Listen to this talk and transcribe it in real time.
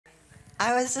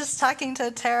I was just talking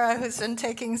to Tara, who's been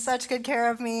taking such good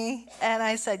care of me, and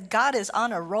I said, God is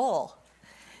on a roll,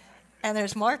 and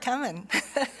there's more coming.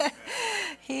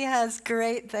 He has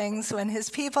great things. When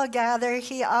his people gather,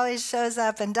 he always shows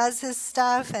up and does his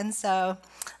stuff, and so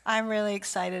I'm really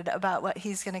excited about what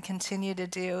he's going to continue to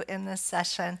do in this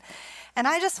session. And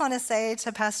I just want to say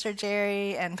to Pastor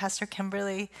Jerry and Pastor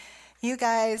Kimberly, you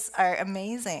guys are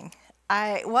amazing.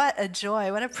 What a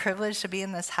joy, what a privilege to be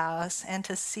in this house and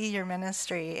to see your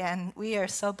ministry. And we are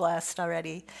so blessed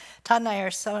already. Todd and I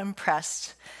are so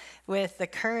impressed with the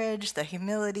courage, the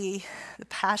humility, the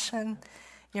passion.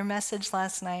 Your message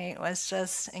last night was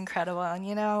just incredible. And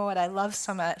you know what I love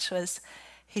so much was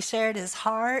he shared his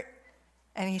heart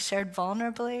and he shared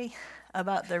vulnerably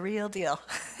about the real deal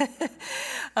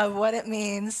of what it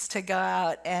means to go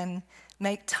out and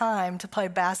make time to play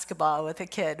basketball with a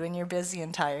kid when you're busy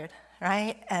and tired.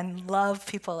 Right? And love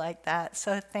people like that.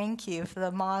 So thank you for the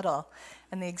model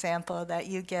and the example that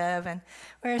you give. And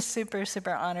we're super,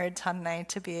 super honored tonight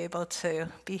to be able to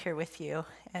be here with you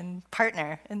and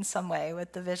partner in some way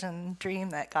with the vision dream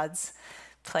that God's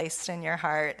placed in your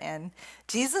heart. And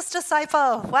Jesus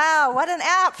Disciple, wow, what an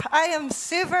app. I am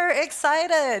super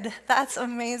excited. That's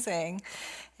amazing.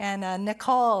 And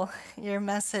Nicole, your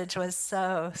message was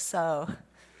so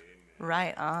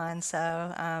right on. So,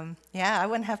 I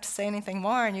wouldn't have to say anything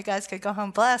more, and you guys could go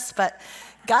home blessed, but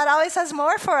God always has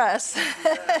more for us.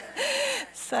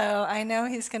 So I know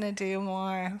he's going to do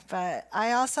more, but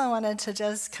I also wanted to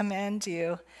just commend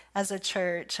you as a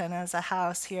church and as a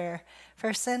house here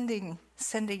for sending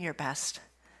your best.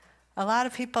 A lot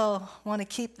of people want to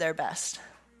keep their best,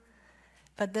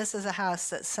 but this is a house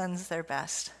that sends their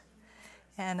best.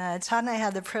 And Todd and I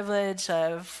had the privilege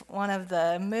of one of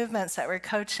the movements that we're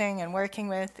coaching and working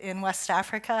with in West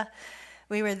Africa.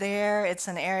 We were there. It's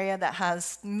an area that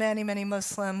has many, many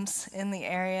Muslims in the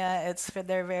area.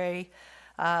 They're very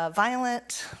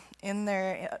violent in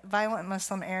their violent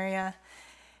Muslim area.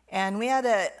 And we had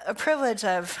a privilege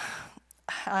of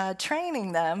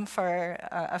training them for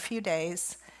a few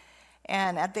days.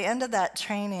 And at the end of that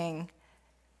training,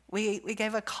 we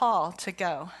gave a call to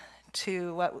go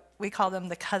to what we call them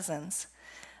the cousins,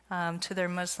 to their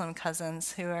Muslim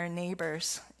cousins who are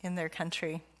neighbors in their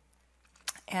country.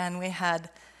 And we had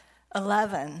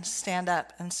 11 stand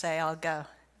up and say, I'll go.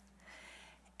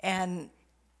 And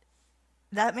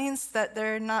that means that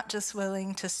they're not just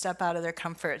willing to step out of their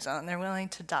comfort zone, they're willing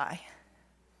to die.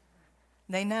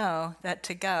 They know that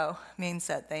to go means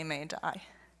that they may die.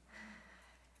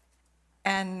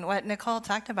 And what Nicole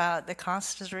talked about, the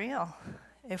cost is real.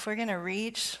 If we're going to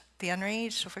reach the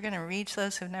unreached, if we're going to reach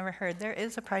those who've never heard, there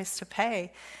is a price to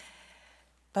pay.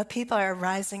 But people are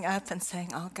rising up and saying,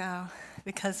 I'll go.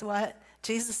 Because what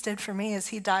Jesus did for me is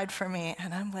he died for me,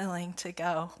 and I'm willing to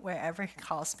go wherever he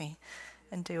calls me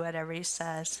and do whatever he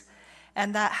says.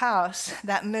 And that house,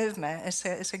 that movement,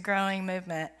 it's a growing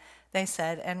movement. They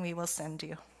said, and we will send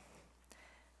you.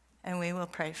 And we will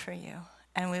pray for you.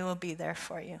 And we will be there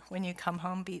for you when you come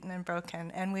home beaten and broken.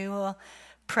 And we will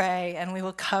pray, and we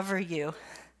will cover you.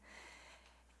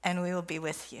 And we will be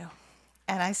with you.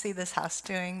 And I see this house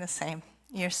doing the same.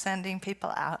 You're sending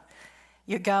people out.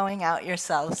 You're going out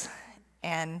yourselves.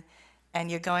 And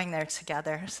you're going there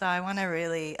together. So I want to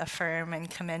really affirm and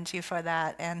commend you for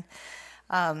that. And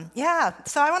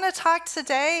so I want to talk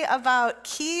today about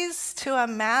keys to a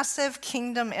massive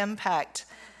kingdom impact,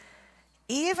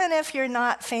 even if you're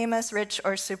not famous, rich,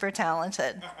 or super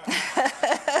talented.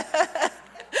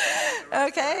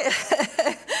 Okay?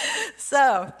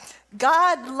 So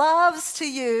God loves to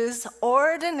use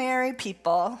ordinary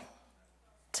people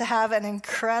to have an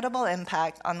incredible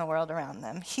impact on the world around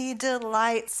them. He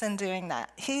delights in doing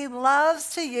that. He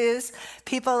loves to use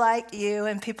people like you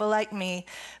and people like me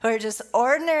who are just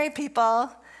ordinary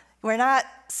people. We're not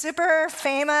super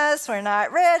famous, we're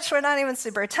not rich, we're not even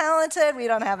super talented, we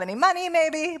don't have any money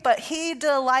maybe, but he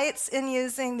delights in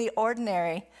using the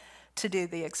ordinary to do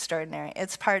the extraordinary.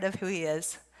 It's part of who he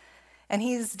is. And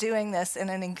he's doing this in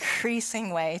an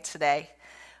increasing way today.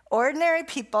 Ordinary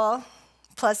people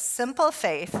plus simple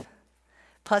faith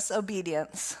plus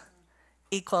obedience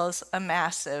equals a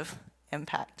massive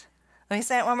impact. Let me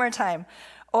say it one more time.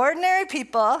 Ordinary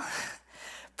people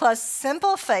plus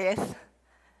simple faith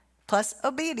plus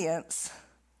obedience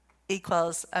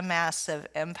equals a massive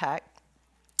impact.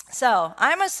 So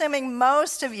I'm assuming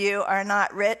most of you are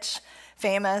not rich,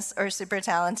 famous, or super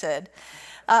talented.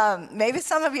 Maybe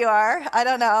some of you are. I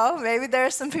don't know. Maybe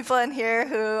there's some people in here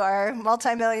who are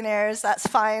multimillionaires. That's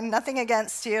fine. Nothing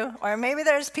against you. Or maybe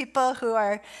there's people who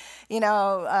are,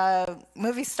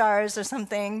 movie stars or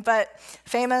something, but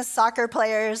famous soccer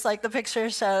players like the picture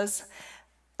shows.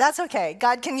 That's okay.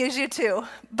 God can use you too.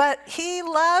 But he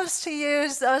loves to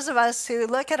use those of us who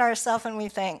look at ourselves and we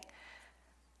think,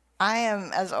 I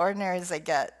am as ordinary as they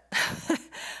get.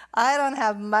 I don't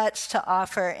have much to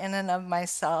offer in and of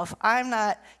myself. I'm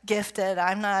not gifted.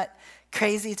 I'm not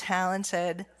crazy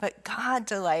talented. But God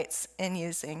delights in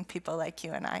using people like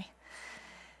you and I.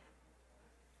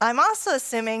 I'm also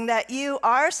assuming that you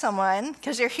are someone,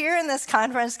 because you're here in this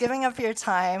conference giving up your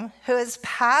time, who is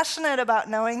passionate about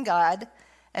knowing God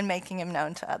and making him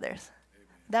known to others.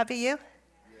 Would that be you?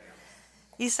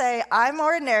 You say, I'm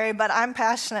ordinary, but I'm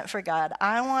passionate for God.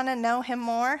 I want to know him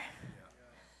more,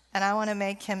 and I want to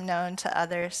make him known to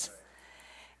others.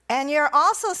 And you're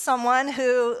also someone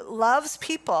who loves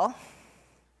people,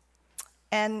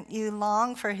 and you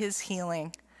long for his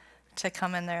healing to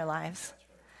come in their lives.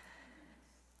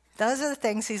 Those are the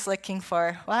things he's looking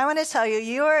for. Well, I want to tell you,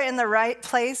 you are in the right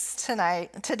place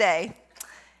today,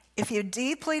 if you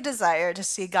deeply desire to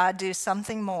see God do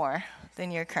something more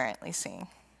than you're currently seeing.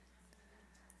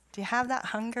 Do you have that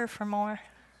hunger for more?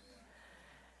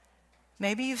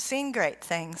 Maybe you've seen great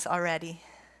things already,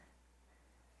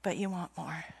 but you want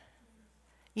more.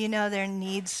 You know there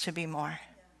needs to be more.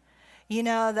 You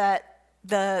know that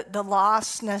the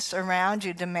lostness around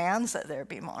you demands that there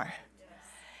be more.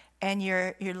 And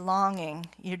you're longing,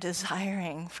 you're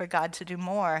desiring for God to do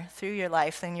more through your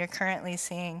life than you're currently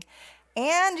seeing.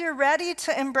 And you're ready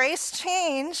to embrace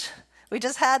change. We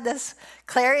just had this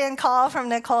clarion call from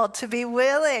Nicole to be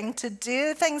willing to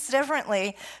do things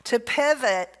differently, to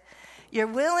pivot. You're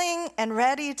willing and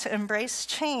ready to embrace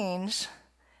change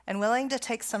and willing to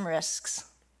take some risks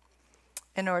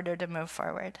in order to move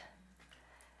forward.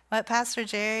 What, Pastor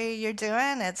Jerry, you're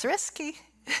doing, it's risky.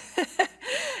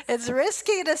 It's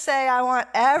risky to say, I want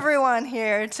everyone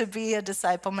here to be a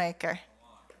disciple maker.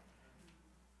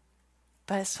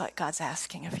 But it's what God's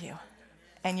asking of you.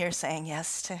 And you're saying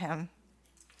yes to him.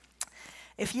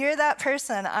 If you're that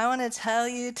person, I want to tell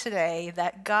you today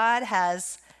that God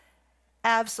has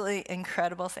absolutely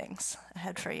incredible things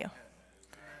ahead for you.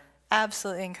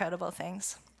 Absolutely incredible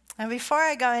things. And before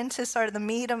I go into sort of the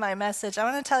meat of my message, I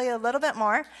want to tell you a little bit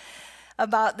more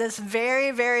about this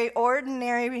very, very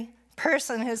ordinary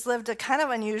person who's lived a kind of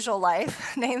unusual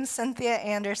life named Cynthia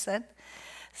Anderson.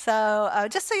 So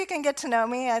just so you can get to know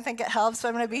me, I think it helps.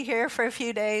 I'm going to be here for a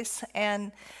few days.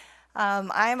 And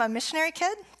I'm a missionary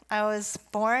kid. I was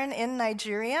born in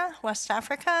Nigeria, West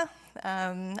Africa.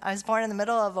 I was born in the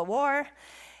middle of a war.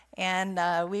 And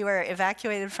we were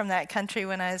evacuated from that country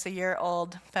when I was a year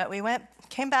old. But we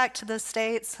came back to the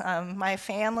States. My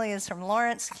family is from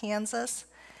Lawrence, Kansas.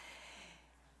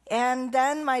 And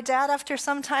then my dad, after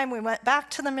some time, we went back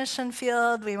to the mission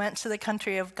field. We went to the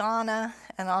country of Ghana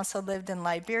and also lived in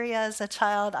Liberia as a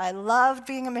child. I loved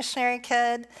being a missionary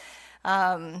kid.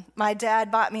 My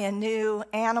dad bought me a new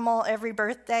animal every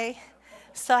birthday.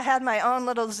 So I had my own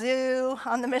little zoo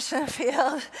on the mission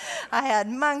field. I had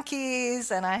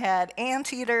monkeys, and I had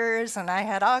anteaters, and I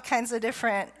had all kinds of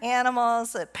different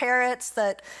animals, parrots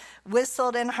that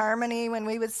whistled in harmony when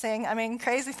we would sing. I mean,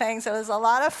 crazy things. It was a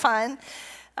lot of fun.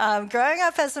 Growing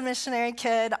up as a missionary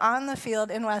kid on the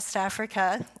field in West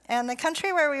Africa, and the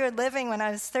country where we were living when I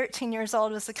was 13 years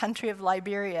old was the country of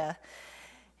Liberia.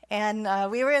 And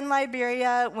we were in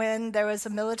Liberia when there was a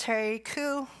military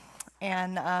coup,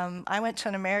 and I went to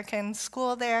an American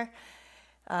school there.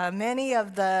 Many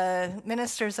of the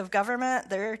ministers of government,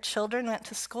 their children went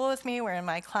to school with me, were in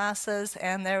my classes,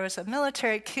 and there was a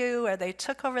military coup where they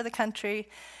took over the country.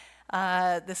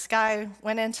 This guy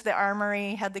went into the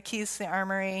armory, had the keys to the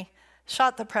armory,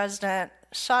 shot the president,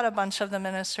 shot a bunch of the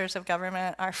ministers of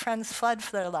government. Our friends fled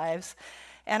for their lives,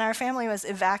 and our family was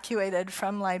evacuated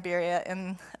from Liberia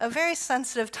in a very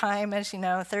sensitive time. As you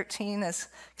know, 13 is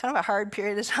kind of a hard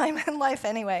period of time in life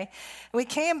anyway. We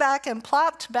came back and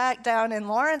plopped back down in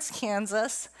Lawrence,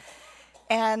 Kansas,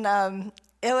 and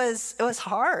it was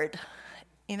hard.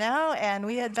 You know, and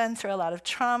we had been through a lot of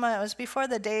trauma. It was before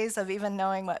the days of even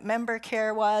knowing what member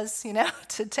care was, you know,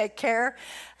 to take care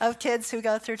of kids who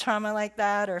go through trauma like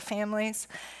that or families.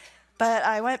 But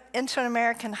I went into an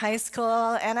American high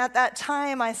school, and at that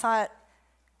time I thought,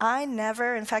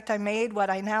 in fact, I made what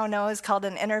I now know is called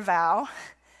an inner vow.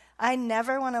 I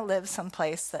never want to live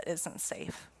someplace that isn't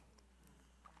safe.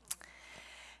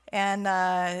 And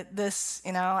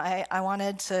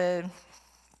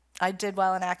I did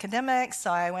well in academics,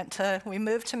 so we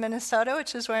moved to Minnesota,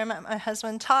 which is where I met my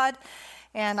husband, Todd,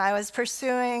 and I was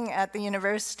pursuing at the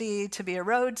university to be a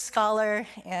Rhodes Scholar,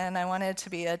 and I wanted to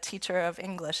be a teacher of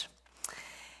English.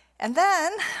 And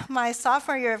then, my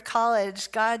sophomore year of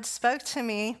college, God spoke to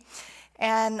me,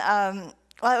 and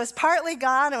Well, it was partly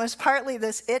gone. It was partly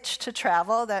this itch to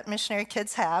travel that missionary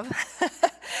kids have.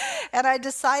 And I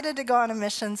decided to go on a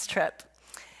missions trip.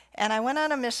 And I went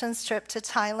on a missions trip to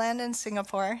Thailand and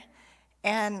Singapore.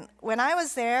 And when I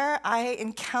was there, I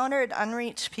encountered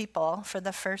unreached people for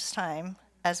the first time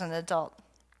as an adult.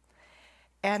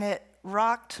 And it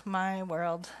rocked my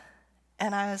world.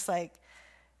 And I was like,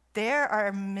 there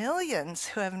are millions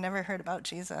who have never heard about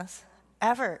Jesus,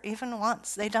 ever, even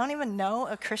once. They don't even know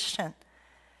a Christian.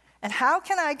 And how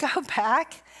can I go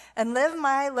back and live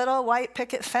my little white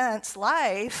picket fence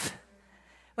life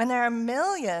when there are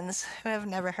millions who have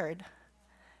never heard?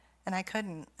 And I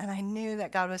couldn't. And I knew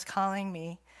that God was calling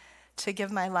me to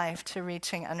give my life to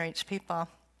reaching unreached people.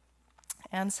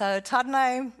 And so Todd and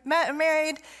I met and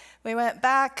married. We went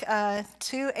back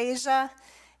to Asia.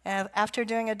 After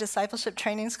doing a discipleship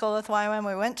training school with YWAM,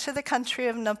 we went to the country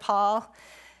of Nepal.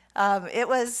 It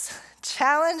was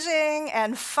challenging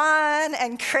and fun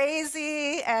and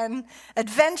crazy and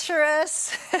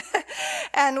adventurous.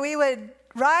 And we would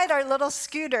ride our little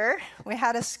scooter. We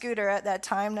had a scooter at that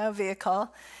time, no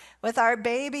vehicle, with our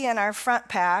baby in our front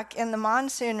pack in the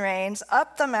monsoon rains,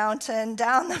 up the mountain,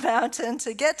 down the mountain,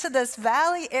 to get to this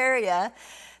valley area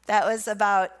that was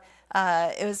about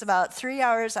 3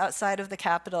 hours outside of the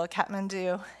capital,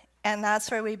 Kathmandu. And that's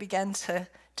where we began to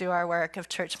do our work of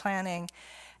church planning.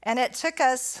 And it took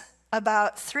us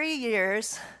about 3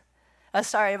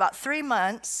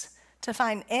 months to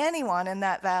find anyone in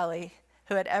that valley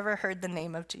who had ever heard the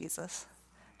name of Jesus.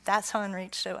 That's how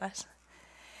unreached it was.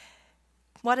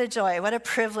 What a joy, what a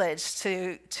privilege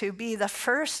to be the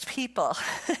first people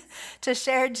to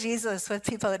share Jesus with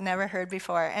people who had never heard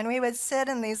before. And we would sit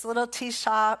in these little tea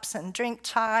shops and drink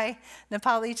chai,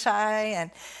 Nepali chai,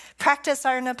 and practice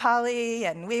our Nepali,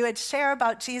 and we would share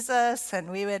about Jesus,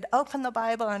 and we would open the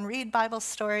Bible and read Bible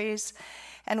stories.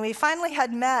 And we finally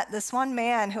had met this one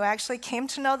man who actually came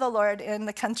to know the Lord in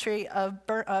the country of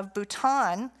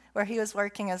Bhutan, where he was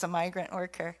working as a migrant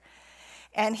worker.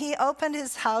 And he opened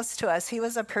his house to us. He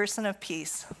was a person of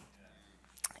peace.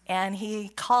 And he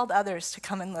called others to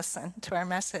come and listen to our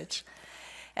message.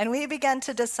 And we began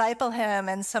to disciple him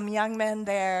and some young men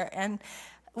there. And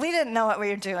we didn't know what we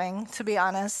were doing, to be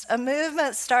honest. A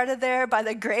movement started there by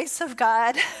the grace of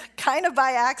God, kind of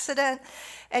by accident.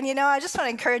 And I just want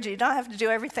to encourage you don't have to do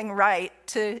everything right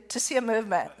to see a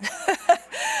movement.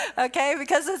 Okay?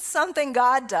 Because it's something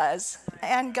God does.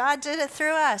 And God did it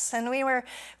through us. And we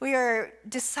were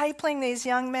discipling these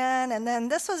young men. And then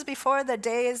this was before the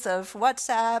days of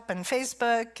WhatsApp and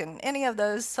Facebook and any of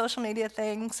those social media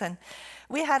things. And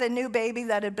we had a new baby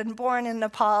that had been born in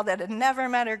Nepal that had never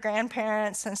met her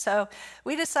grandparents. And so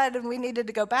we decided we needed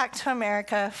to go back to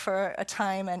America for a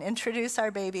time and introduce our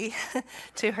baby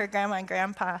to her grandma and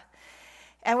grandpa.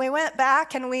 And we went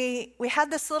back and we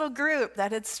had this little group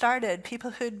that had started,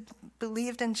 people who'd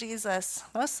believed in Jesus,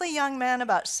 mostly young men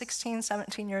about 16,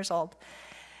 17 years old.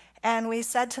 And we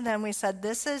said to them,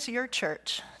 this is your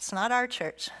church. It's not our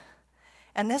church.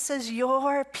 And this is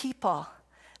your people.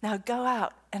 Now go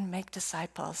out and make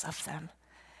disciples of them.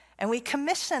 And we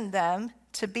commissioned them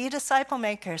to be disciple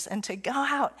makers and to go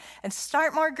out and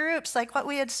start more groups like what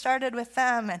we had started with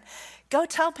them and go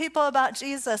tell people about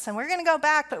Jesus. And we're going to go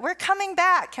back, but we're coming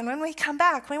back. And when we come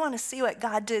back, we want to see what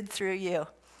God did through you.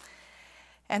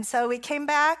 And so we came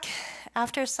back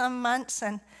after some months,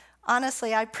 and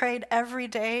honestly, I prayed every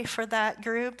day for that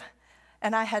group,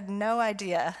 and I had no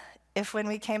idea if when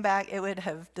we came back it would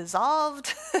have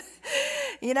dissolved,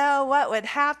 what would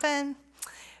happen.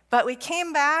 But we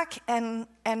came back, and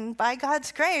by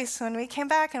God's grace, when we came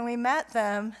back and we met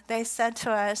them, they said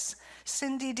to us,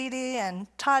 Cindy Didi and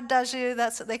Todd Daju,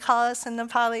 that's what they call us in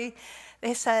Nepali,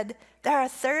 they said, there are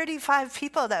 35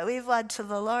 people that we've led to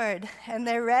the Lord, and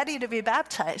they're ready to be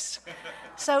baptized.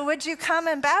 So would you come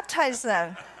and baptize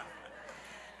them?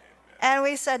 And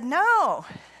we said, no,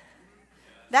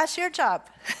 that's your job.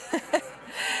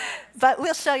 But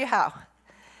we'll show you how.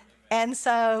 And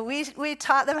so we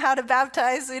taught them how to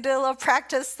baptize. We did a little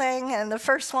practice thing, and the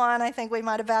first one I think we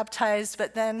might have baptized,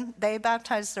 but then they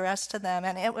baptized the rest of them,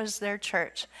 and it was their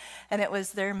church, and it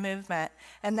was their movement.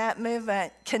 And that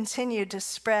movement continued to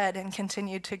spread and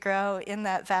continued to grow in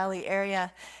that valley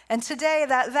area. And today,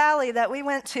 that valley that we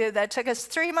went to that took us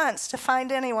 3 months to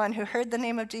find anyone who heard the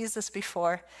name of Jesus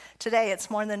before, today it's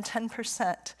more than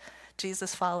 10%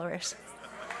 Jesus followers.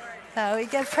 So we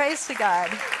give praise to God.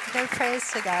 Give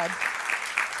praise to God.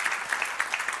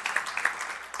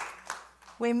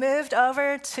 We moved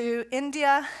over to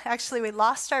India. Actually, we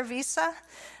lost our visa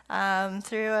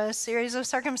through a series of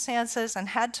circumstances and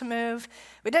had to move.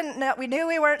 We knew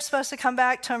we weren't supposed to come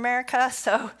back to America,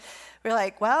 so we're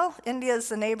like, well, India's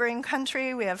the neighboring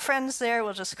country. We have friends there.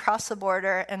 We'll just cross the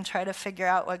border and try to figure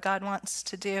out what God wants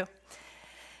to do.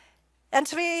 And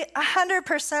to be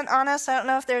 100% honest, I don't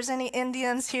know if there's any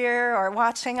Indians here or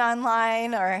watching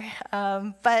online,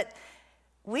 but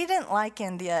we didn't like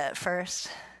India at first.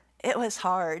 It was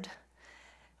hard.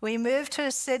 We moved to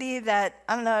a city that,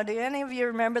 I don't know, do any of you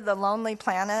remember The Lonely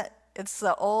Planet? It's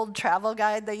the old travel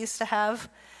guide they used to have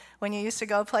when you used to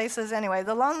go places. Anyway,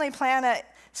 The Lonely Planet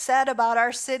said about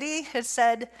our city, it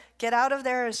said, get out of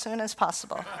there as soon as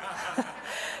possible.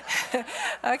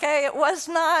 Okay, it was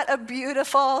not a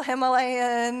beautiful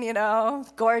Himalayan,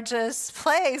 gorgeous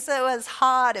place. It was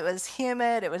hot, it was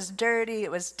humid, it was dirty,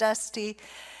 it was dusty.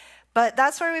 But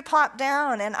that's where we plopped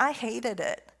down, and I hated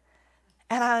it.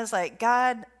 And I was like,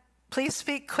 God, please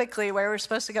speak quickly where we're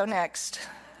supposed to go next,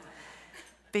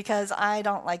 because I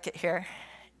don't like it here.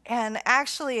 And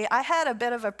actually, I had a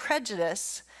bit of a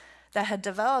prejudice that had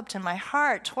developed in my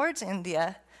heart towards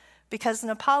India because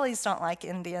Nepalis don't like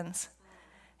Indians.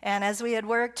 And as we had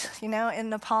worked, in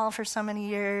Nepal for so many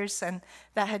years, and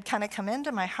that had kind of come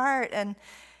into my heart. And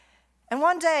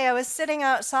one day I was sitting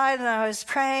outside and I was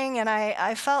praying, and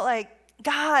I felt like,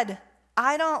 God,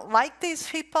 I don't like these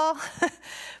people.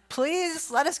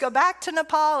 Please let us go back to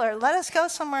Nepal or let us go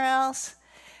somewhere else.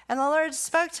 And the Lord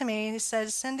spoke to me. He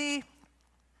said, Cindy,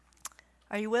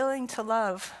 are you willing to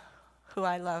love who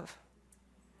I love?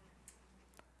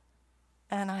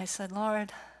 And I said,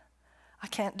 Lord, I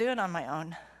can't do it on my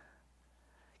own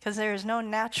because there is no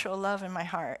natural love in my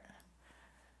heart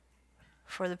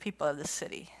for the people of the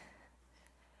city.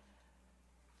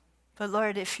 But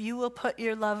Lord, if you will put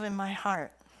your love in my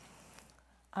heart,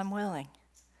 I'm willing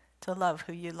to love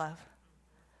who you love.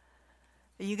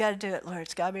 But you got to do it, Lord.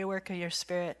 It's got to be a work of your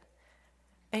Spirit.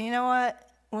 And you know what?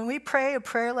 When we pray a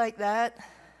prayer like that,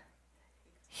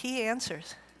 he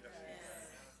answers.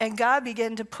 And God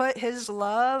began to put his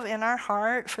love in our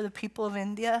heart for the people of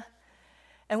India.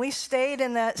 And we stayed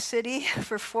in that city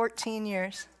for 14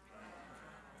 years.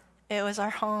 It was our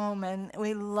home, and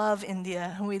we love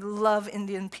India, and we love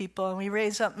Indian people, and we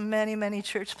raised up many, many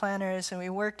church planters, and we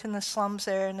worked in the slums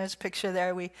there, and there's a picture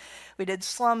there. We did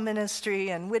slum ministry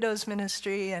and widows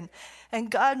ministry, and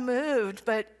God moved,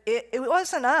 but it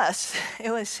wasn't us.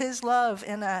 It was his love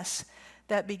in us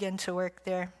that began to work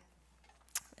there.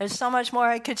 There's so much more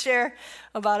I could share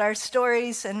about our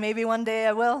stories, and maybe one day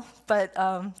I will, but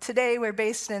today we're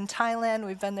based in Thailand.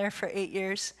 We've been there for 8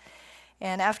 years.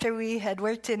 And after we had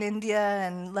worked in India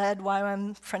and led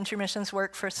YWAM Frontier Missions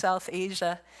work for South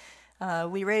Asia,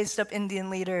 we raised up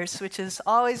Indian leaders, which is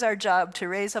always our job, to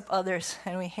raise up others,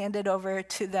 and we handed over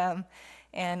to them.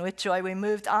 And with joy, we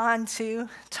moved on to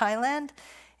Thailand,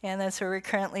 and that's where we're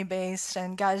currently based.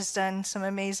 And God has done some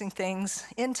amazing things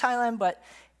in Thailand, but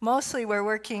mostly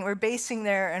we're basing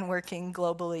there and working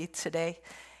globally today.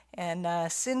 And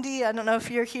Cindy, I don't know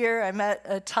if you're here. I met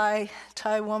a Thai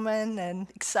woman and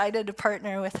excited to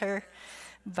partner with her.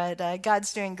 But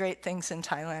God's doing great things in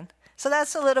Thailand. So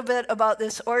that's a little bit about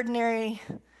this ordinary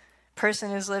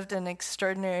person who's lived an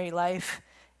extraordinary life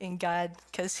in God,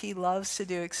 because he loves to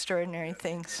do extraordinary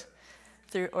things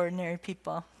through ordinary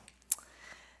people.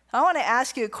 I want to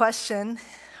ask you a question.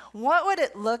 What would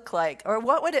it look like, or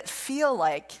what would it feel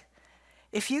like,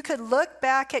 if you could look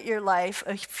back at your life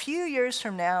a few years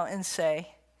from now and say,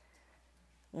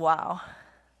 wow,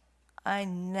 I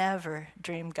never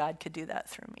dreamed God could do that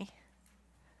through me?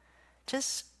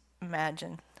 Just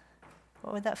imagine.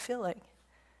 What would that feel like?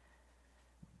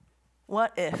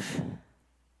 What if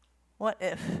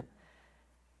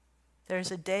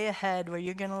there's a day ahead where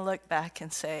you're going to look back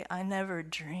and say, I never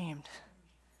dreamed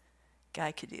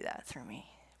God could do that through me,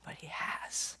 but he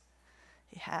has.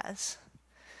 He has.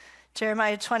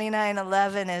 Jeremiah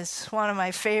 29:11 is one of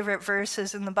my favorite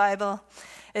verses in the Bible.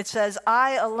 It says,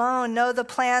 I alone know the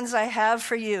plans I have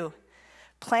for you,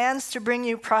 plans to bring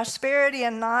you prosperity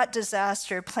and not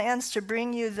disaster, plans to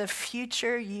bring you the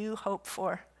future you hope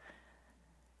for.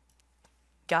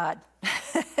 God.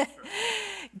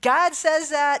 God says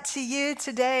that to you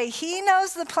today. He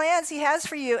knows the plans he has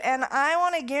for you, and I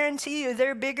want to guarantee you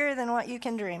they're bigger than what you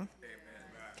can dream,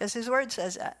 because his word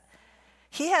says that.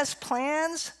 He has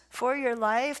plans for your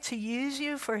life to use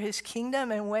you for his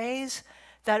kingdom in ways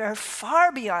that are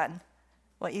far beyond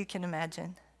what you can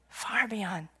imagine. Far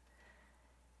beyond.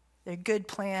 They're good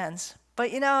plans. But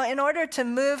in order to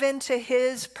move into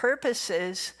his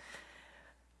purposes,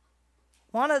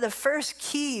 one of the first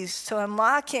keys to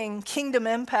unlocking kingdom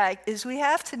impact is we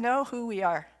have to know who we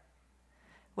are.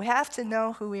 We have to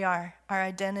know who we are, our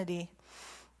identity.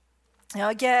 Now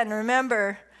again,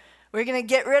 remember, we're going to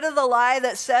get rid of the lie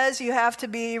that says you have to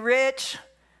be rich,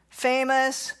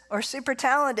 famous, or super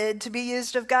talented to be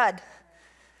used of God,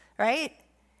 right?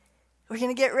 We're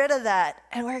going to get rid of that,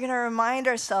 and we're going to remind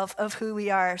ourselves of who we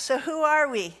are. So who are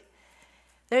we?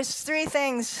 There's 3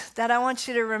 things that I want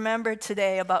you to remember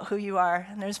today about who you are,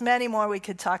 and there's many more we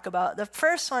could talk about. The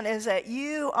first one is that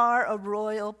you are a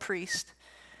royal priest.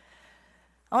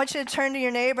 I want you to turn to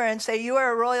your neighbor and say, you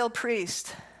are a royal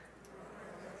priest.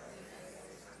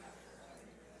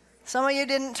 Some of you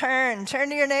didn't turn. Turn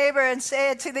to your neighbor and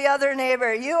say it to the other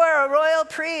neighbor. You are a royal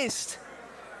priest.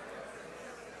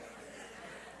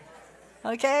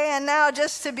 Okay, and now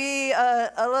just to be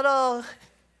a little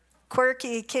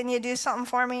quirky, can you do something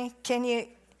for me? Can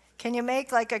you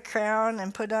make like a crown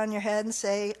and put it on your head and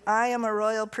say, I am a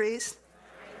royal priest?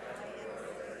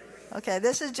 Okay,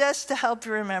 this is just to help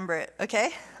you remember it,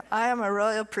 okay? I am a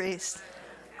royal priest.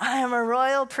 I am a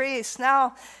royal priest.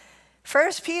 Now,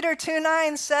 1 Peter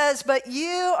 2:9 says, but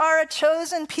you are a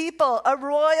chosen people, a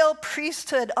royal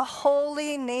priesthood, a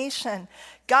holy nation,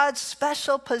 God's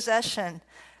special possession,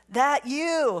 that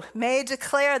you may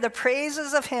declare the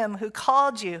praises of him who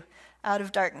called you out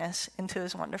of darkness into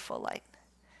his wonderful light.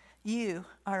 You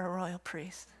are a royal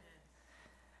priest.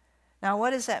 Now,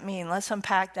 what does that mean? Let's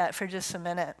unpack that for just a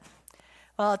minute.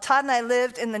 Well, Todd and I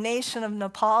lived in the nation of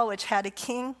Nepal, which had a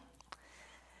king.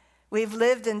 We've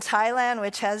lived in Thailand,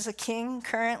 which has a king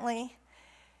currently.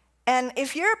 And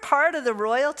if you're part of the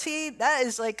royalty, that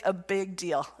is like a big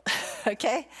deal,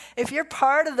 okay? If you're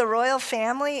part of the royal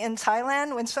family in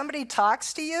Thailand, when somebody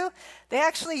talks to you, they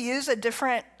actually use a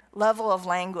different level of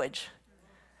language.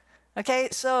 Okay,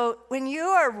 so when you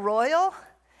are royal,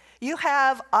 you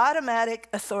have automatic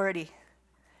authority.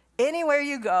 Anywhere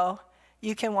you go,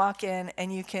 you can walk in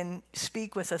and you can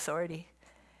speak with authority.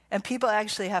 And people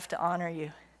actually have to honor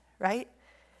you, right?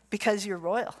 Because you're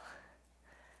royal,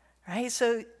 right?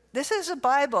 So this is a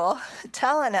Bible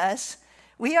telling us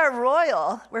we are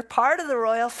royal. We're part of the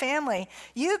royal family.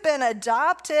 You've been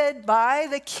adopted by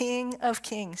the King of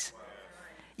Kings.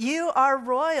 You are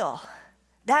royal.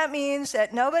 That means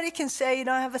that nobody can say you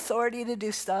don't have authority to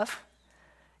do stuff.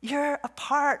 You're a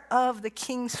part of the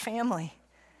King's family.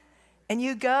 And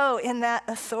you go in that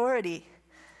authority.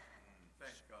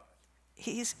 Thank God.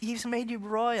 He's made you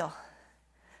royal.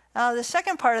 Now, the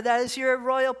second part of that is you're a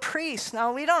royal priest.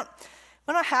 Now, we don't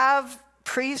have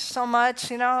priests so much,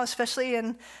 especially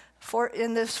in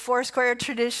this Foursquare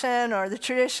tradition or the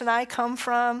tradition I come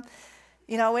from.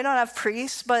 We don't have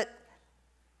priests, but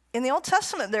in the Old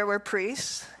Testament there were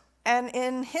priests, and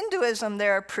in Hinduism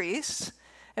there are priests.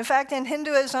 In fact, in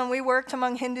Hinduism, we worked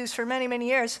among Hindus for many, many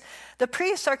years. The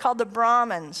priests are called the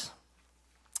Brahmins.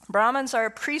 Brahmins are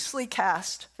a priestly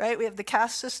caste, right? We have the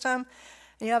caste system,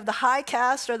 and you have the high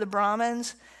caste, or the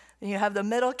Brahmins, and you have the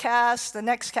middle caste. The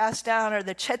next caste down are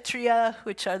the Kshatriya,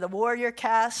 which are the warrior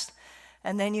caste,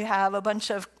 and then you have a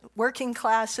bunch of working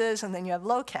classes, and then you have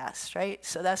low caste, right?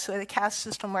 So that's the way the caste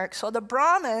system works. So the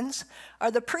Brahmins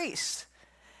are the priests,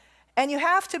 and you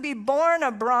have to be born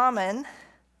a Brahmin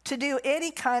to do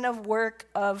any kind of work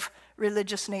of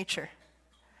religious nature,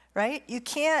 right? You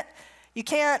can't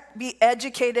be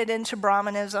educated into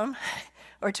Brahmanism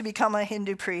or to become a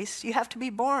Hindu priest. You have to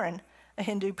be born a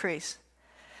Hindu priest.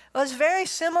 Well, it's very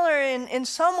similar in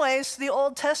some ways to the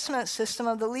Old Testament system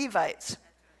of the Levites,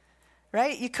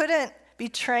 right? You couldn't be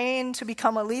trained to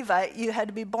become a Levite. You had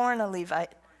to be born a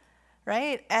Levite,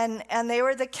 right? And they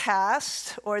were the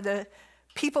caste or the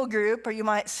people group, or you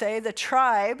might say the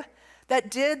tribe, that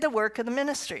did the work of the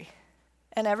ministry.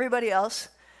 And everybody else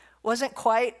wasn't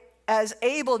quite as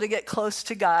able to get close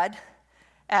to God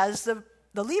as the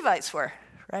Levites were,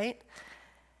 right?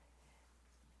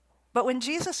 But when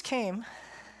Jesus came,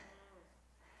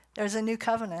 there's a new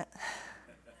covenant.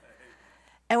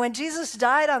 And when Jesus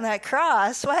died on that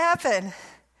cross, what happened?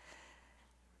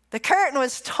 The curtain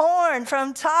was torn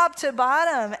from top to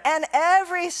bottom, and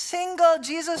every single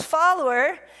Jesus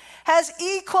follower has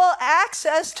equal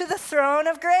access to the throne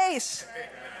of grace.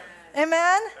 Amen?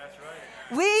 Amen? That's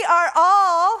right. We are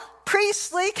all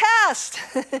priestly caste.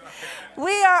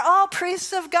 We are all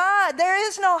priests of God. There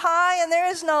is no high and there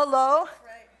is no low.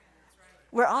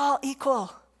 We're all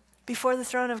equal before the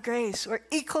throne of grace. We're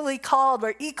equally called.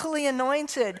 We're equally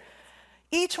anointed.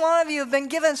 Each one of you have been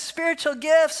given spiritual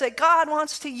gifts that God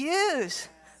wants to use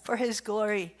for his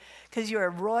glory, because you're a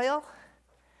royal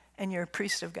and you're a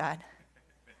priest of God.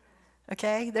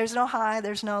 Okay? There's no high,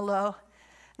 there's no low.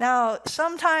 Now,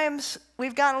 sometimes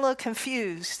we've gotten a little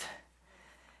confused.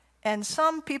 And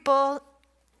some people,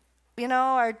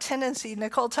 our tendency,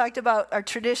 Nicole talked about our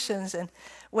traditions and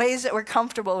ways that we're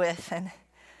comfortable with. And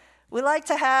we like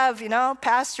to have,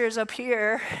 pastors up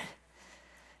here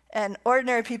and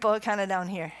ordinary people kind of down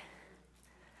here.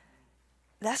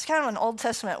 that's kind of an Old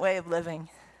Testament way of living,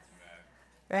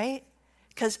 right?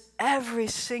 Because every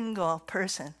single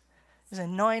person is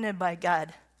anointed by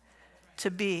God to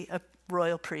be a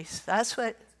royal priest. That's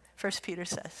what 1 Peter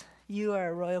says. You are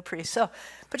a royal priest. So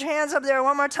put your hands up there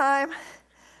one more time.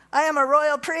 I am a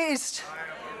royal priest. I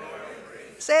am a royal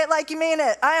priest. Say it like you mean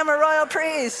it. I am a royal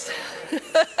priest.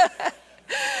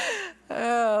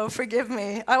 Oh, forgive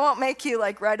me. I won't make you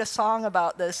write a song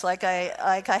about this like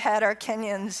I had our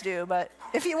Kenyans do, but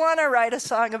if you want to write a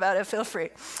song about it, feel free.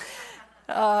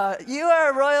 You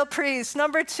are a royal priest.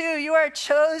 Number 2, you are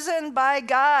chosen by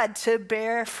God to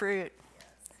bear fruit.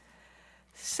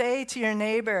 Say to your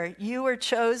neighbor, you were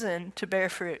chosen to bear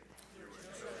fruit.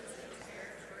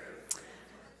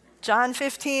 John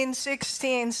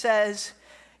 15:16 says,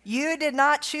 you did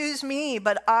not choose me,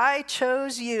 but I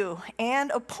chose you and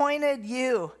appointed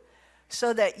you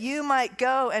so that you might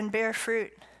go and bear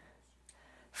fruit,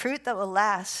 fruit that will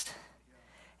last,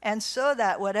 and so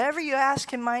that whatever you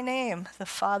ask in my name, the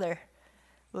Father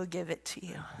will give it to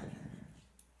you.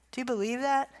 Do you believe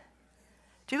that?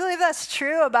 Do you believe that's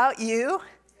true about you?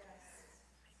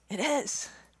 It is,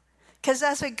 because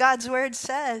that's what God's word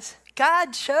says.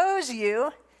 God chose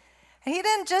you. And he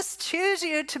didn't just choose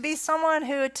you to be someone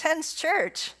who attends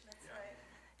church.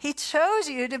 He chose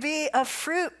you to be a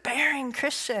fruit-bearing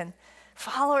Christian,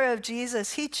 follower of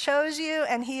Jesus. He chose you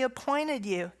and he appointed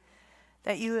you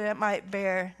that you might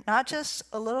bear not just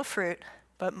a little fruit,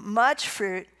 but much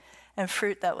fruit and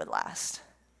fruit that would last.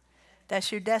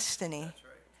 That's your destiny. That's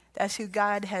right. That's who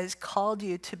God has called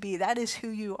you to be. That is who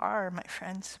you are, my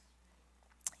friends.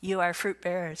 You are fruit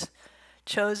bearers,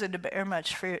 chosen to bear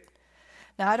much fruit.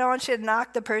 Now, I don't want you to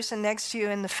knock the person next to you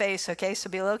in the face, okay? So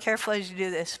be a little careful as you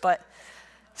do this. But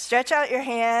stretch out your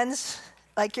hands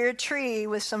like you're a tree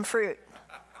with some fruit,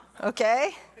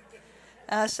 okay?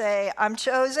 Say, I'm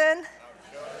chosen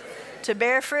to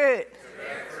bear fruit.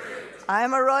 I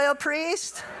am a royal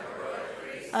priest.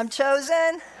 I'm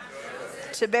chosen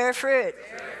to bear fruit.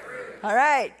 All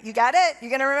right, you got it? You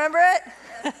going to remember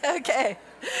it? Okay.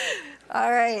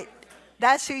 All right.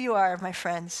 That's who you are, my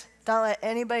friends. Don't let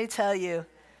anybody tell you.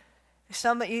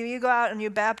 Somebody, you go out and you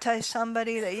baptize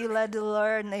somebody that you led to the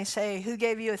Lord, and they say, who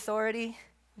gave you authority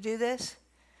to do this?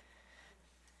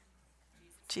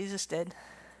 Jesus did.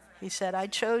 He said, I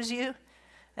chose you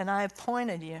and I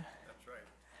appointed you. That's right.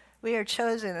 We are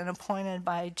chosen and appointed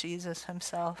by Jesus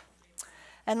himself.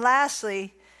 And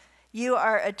lastly, you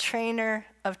are a trainer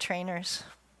of trainers.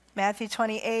 Matthew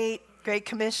 28, Great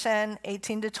Commission,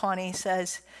 18 to 20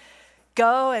 says,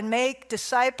 go and make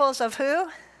disciples of who?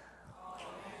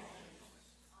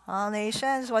 All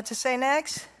nations. What's it say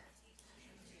next?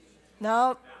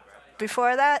 No.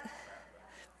 Before that?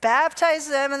 Baptize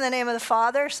them in the name of the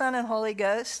Father, Son, and Holy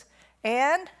Ghost,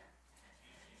 and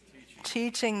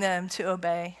teaching them to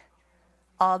obey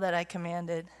all that I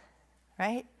commanded.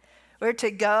 Right? We're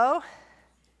to go.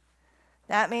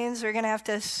 That means we're going to have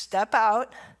to step out.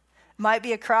 It might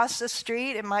be across the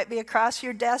street. It might be across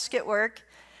your desk at work.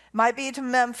 It might be to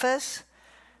Memphis.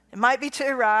 It might be to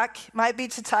Iraq. It might be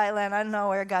to Thailand. I don't know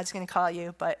where God's going to call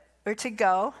you, but we're to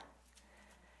go,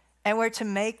 and we're to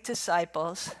make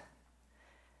disciples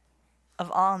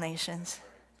of all nations.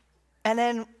 And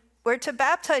then we're to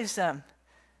baptize them.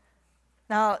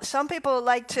 Now, some people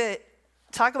like to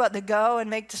talk about the go and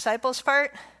make disciples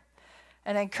part,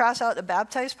 and then cross out the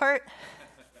baptize part.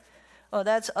 Oh,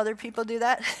 that's other people do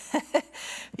that.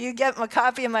 You get a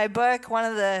copy of my book. One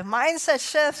of the mindset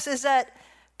shifts is that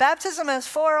baptism is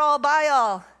for all, by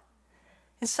all.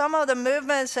 In some of the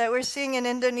movements that we're seeing in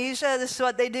Indonesia, this is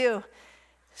what they do.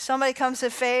 Somebody comes to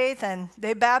faith and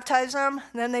they baptize them.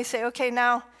 And then they say, okay,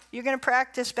 now you're going to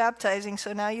practice baptizing,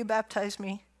 so now you baptize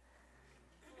me.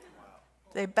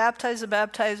 They baptize the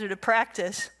baptizer to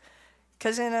practice,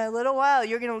 because in a little while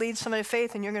you're going to lead somebody to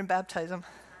faith and you're going to baptize them.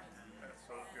 That's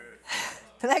so good.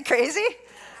 Isn't that crazy?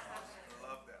 I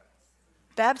love that.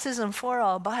 Baptism for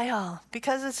all, by all,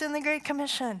 because it's in the Great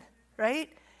Commission, right?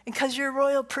 And because you're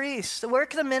royal priests. The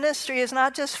work of the ministry is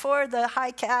not just for the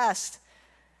high caste.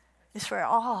 It's for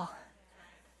all.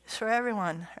 It's for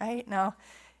everyone, right? Now,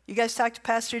 you guys talk to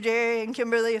Pastor Jerry and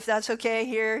Kimberly, if that's okay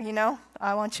here, you know.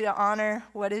 I want you to honor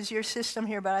what is your system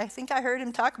here, but I think I heard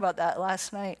him talk about that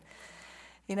last night.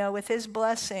 You know, with his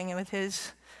blessing and with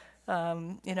his,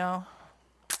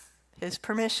 his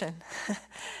permission.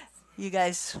 You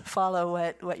guys follow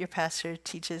what your pastor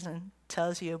teaches and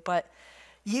tells you. But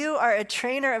you are a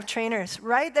trainer of trainers.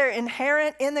 Right there,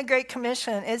 inherent in the Great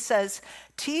Commission, it says,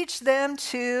 teach them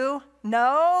to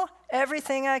know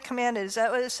everything I commanded. Is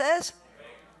that what it says?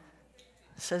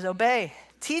 It says obey.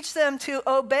 Teach them to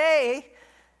obey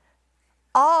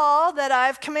all that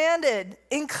I've commanded,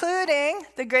 including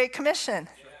the Great Commission.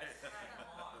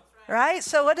 Right?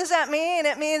 So what does that mean?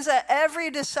 It means that every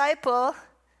disciple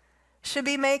should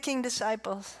be making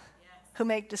disciples who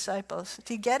make disciples.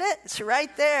 Do you get it? It's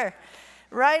right there.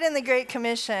 Right in the Great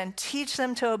Commission. Teach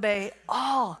them to obey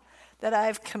all that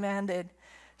I've commanded.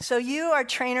 So you are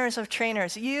trainers of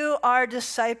trainers. You are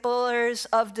disciplers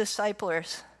of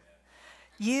disciplers.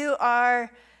 You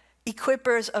are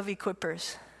equippers of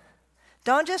equippers.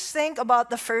 Don't just think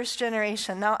about the first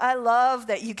generation. Now, I love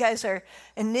that you guys are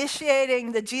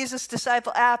initiating the Jesus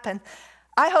Disciple app, and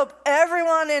I hope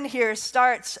everyone in here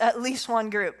starts at least one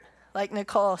group, like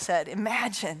Nicole said.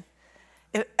 Imagine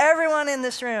if everyone in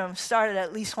this room started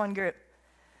at least one group.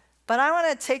 But I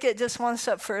want to take it just one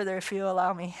step further, if you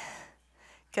allow me,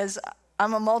 because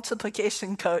I'm a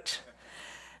multiplication coach,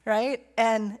 right?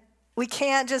 And we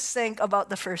can't just think about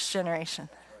the first generation.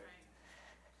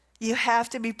 You have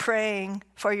to be praying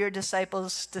for your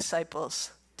disciples'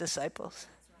 disciples' disciples.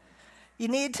 You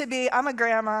need to be, I'm a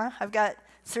grandma. I've got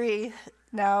 3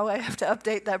 now. I have to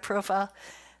update that profile.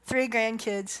 3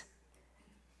 grandkids.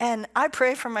 And I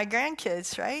pray for my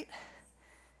grandkids, right?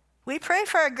 We pray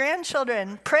for our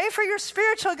grandchildren. Pray for your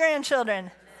spiritual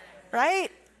grandchildren, right?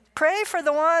 Pray for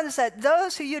the ones that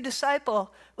those who you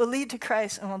disciple will lead to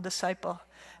Christ and will disciple.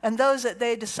 And those that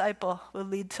they disciple will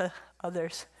lead to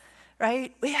others.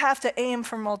 Right? We have to aim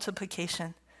for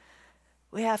multiplication.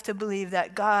 We have to believe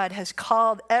that God has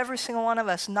called every single one of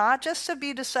us, not just to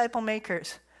be disciple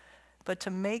makers, but to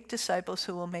make disciples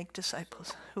who will make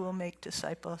disciples, who will make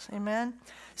disciples. Amen?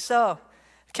 So,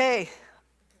 okay,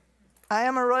 I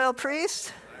am a royal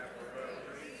priest.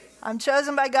 I'm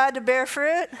chosen by God to bear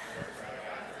fruit.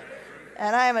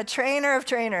 And I am a trainer of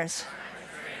trainers.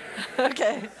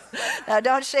 Okay. Now,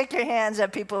 don't shake your hands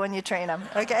at people when you train them,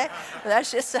 okay?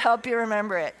 That's just to help you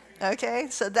remember it, okay?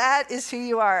 So that is who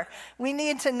you are. We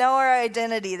need to know our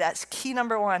identity. That's key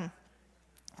number 1.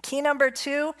 Key number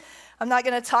 2, I'm not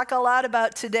going to talk a lot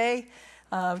about today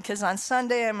because on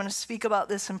Sunday I'm going to speak about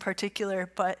this in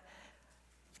particular, but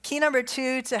key number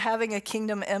 2 to having a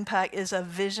kingdom impact is a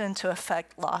vision to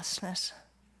affect lostness.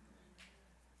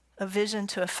 A vision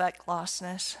to affect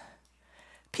lostness.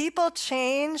 People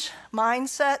change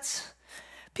mindsets.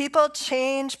 People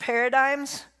change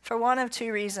paradigms for one of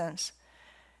 2 reasons.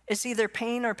 It's either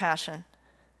pain or passion.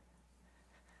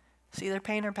 It's either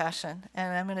pain or passion.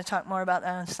 And I'm going to talk more about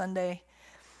that on Sunday.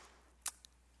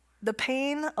 The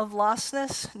pain of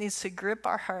lostness needs to grip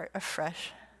our heart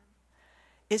afresh.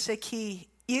 It's a key.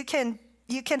 You can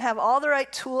have all the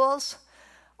right tools,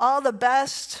 all the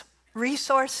best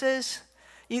resources.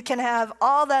 You can have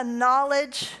all the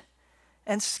knowledge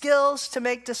and skills to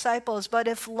make disciples, but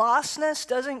if lostness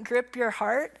doesn't grip your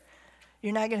heart,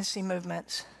 you're not going to see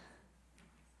movements.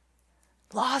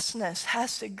 Lostness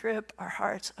has to grip our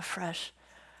hearts afresh.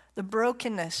 The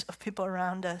brokenness of people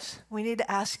around us. We need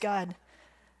to ask God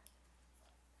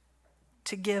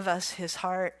to give us his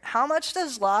heart. How much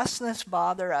does lostness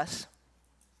bother us?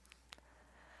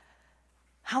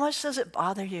 How much does it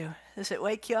bother you? Does it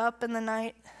wake you up in the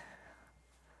night?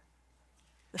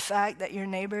 The fact that your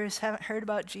neighbors haven't heard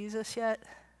about Jesus yet?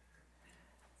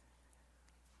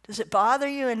 Does it bother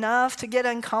you enough to get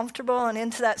uncomfortable and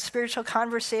into that spiritual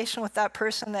conversation with that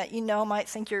person that you know might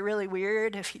think you're really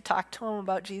weird if you talk to them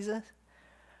about Jesus?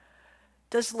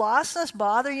 Does lostness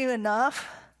bother you enough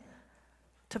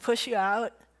to push you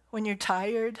out when you're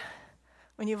tired,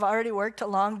 when you've already worked a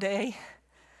long day,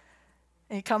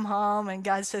 and you come home and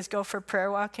God says, go for a prayer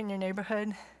walk in your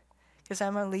neighborhood? Because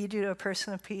I'm going to lead you to a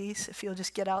person of peace if you'll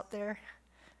just get out there.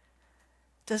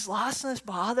 Does lostness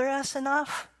bother us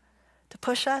enough to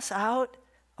push us out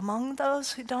among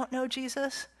those who don't know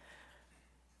Jesus?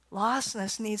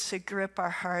 Lostness needs to grip our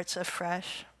hearts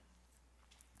afresh.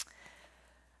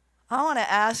 I want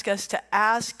to ask us to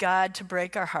ask God to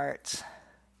break our hearts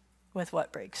with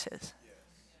what breaks his.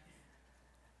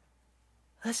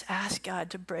 Let's ask God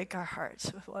to break our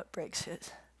hearts with what breaks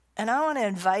his. And I want to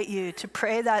invite you to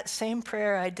pray that same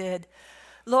prayer I did.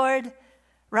 Lord,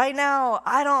 right now,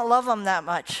 I don't love them that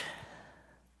much.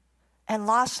 And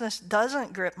lostness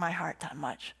doesn't grip my heart that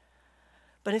much.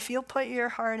 But if you'll put your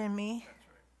heart in me,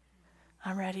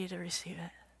 I'm ready to receive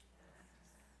it.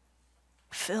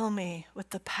 Fill me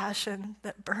with the passion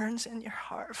that burns in your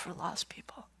heart for lost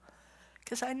people.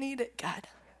 Because I need it, God.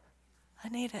 I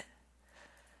need it.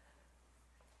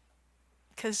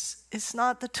 Because it's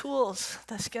not the tools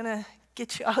that's going to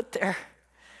get you out there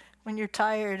when you're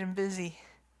tired and busy.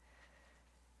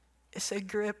 It's a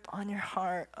grip on your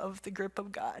heart of the grip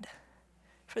of God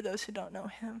for those who don't know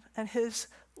him and his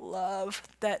love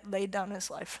that laid down his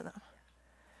life for them.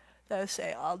 that would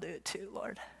say, I'll do it too,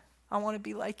 Lord. I want to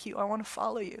be like you. I want to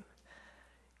follow you.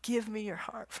 Give me your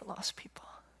heart for lost people.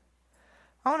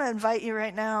 I want to invite you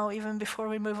right now, even before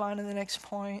we move on to the next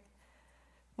point.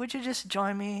 Would you just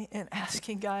join me in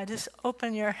asking God, just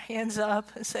open your hands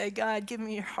up and say, God, give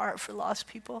me your heart for lost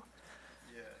people.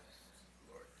 Yes,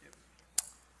 Lord, give me.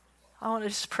 I want to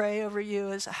just pray over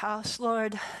you as a house,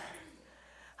 Lord.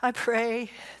 I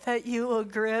pray that you will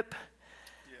grip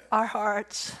our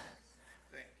hearts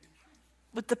Thank you.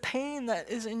 with the pain that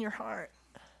is in your heart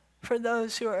for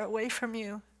those who are away from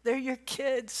you. They're your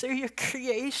kids. They're your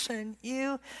creation.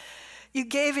 You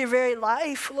gave your very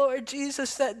life, Lord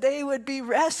Jesus, that they would be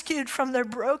rescued from their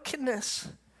brokenness.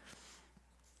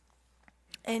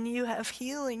 And you have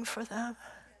healing for them.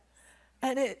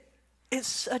 And it is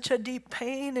such a deep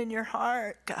pain in your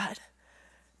heart, God,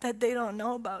 that they don't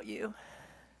know about you.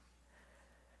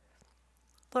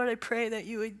 Lord, I pray that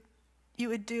you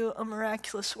would do a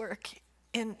miraculous work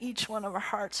in each one of our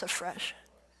hearts afresh.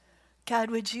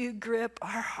 God, would you grip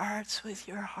our hearts with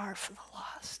your heart for the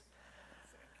lost?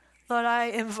 Lord, I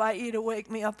invite you to wake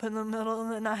me up in the middle of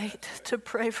the night to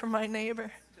pray for my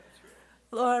neighbor.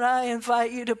 Lord, I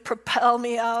invite you to propel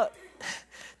me out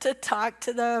to talk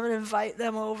to them and invite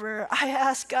them over. I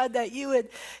ask, God, that you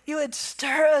would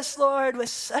stir us, Lord, with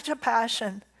such a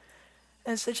passion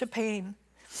and such a pain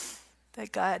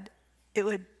that, God, it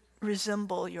would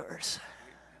resemble yours.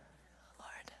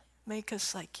 Lord, make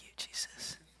us like you,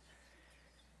 Jesus.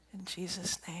 In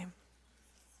Jesus' name,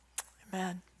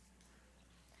 amen.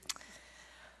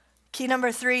 Key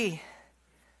number 3.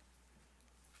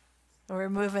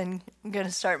 I'm going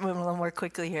to start moving a little more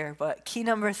quickly here, but key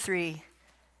number 3,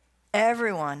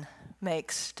 everyone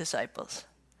makes disciples.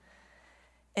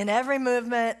 In every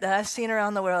movement that I've seen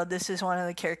around the world, this is one of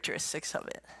the characteristics of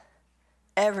it.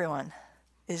 Everyone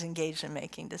is engaged in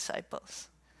making disciples.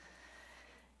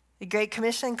 The Great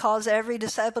Commission calls every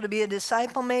disciple to be a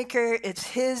disciple maker. It's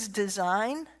his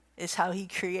design. It's how he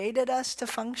created us to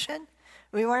function.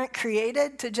 We weren't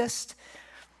created to just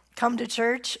come to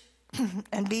church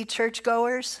and be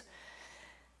churchgoers.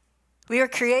 We were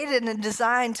created and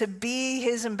designed to be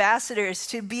his ambassadors,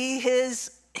 to be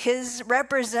his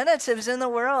representatives in the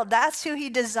world. That's who he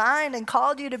designed and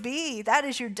called you to be. That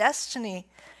is your destiny.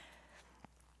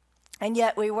 And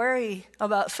yet we worry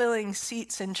about filling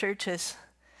seats in churches.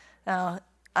 Now,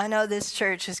 I know this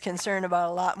church is concerned about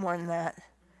a lot more than that.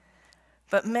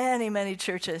 But many, many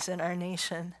churches in our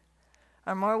nation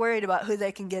are more worried about who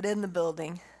they can get in the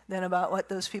building than about what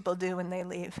those people do when they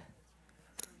leave.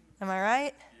 Am I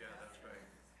right? Yeah, that's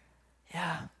right.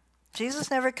 Yeah. Jesus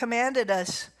never commanded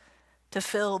us to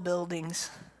fill buildings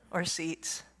or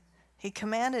seats. He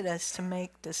commanded us to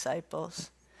make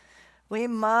disciples. We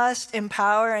must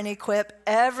empower and equip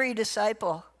every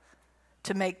disciple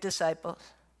to make disciples.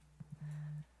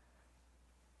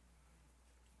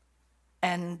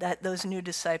 And that those new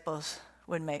disciples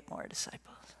would make more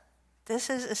disciples. This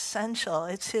is essential.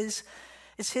 It's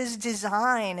his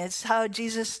design. It's how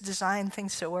Jesus designed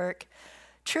things to work.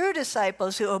 True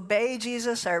disciples who obey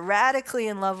Jesus are radically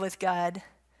in love with God,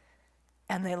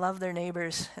 and they love their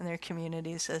neighbors and their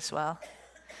communities as well.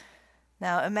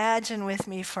 Now imagine with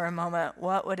me for a moment,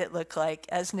 what would it look like,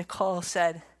 as Nicole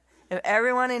said, if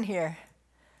everyone in here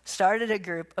started a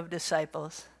group of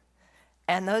disciples,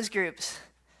 and those groups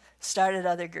started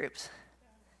other groups,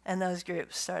 and those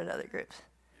groups started other groups.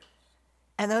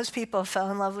 And those people fell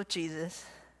in love with Jesus,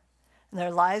 and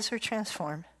their lives were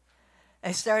transformed.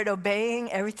 They started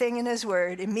obeying everything in his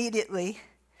word immediately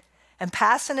and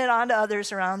passing it on to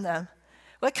others around them.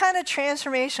 What kind of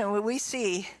transformation would we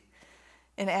see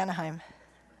in Anaheim?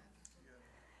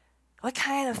 What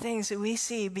kind of things do we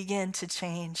see begin to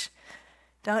change?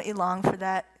 Don't you long for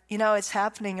that? You know, it's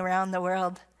happening around the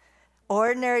world.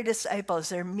 Ordinary disciples,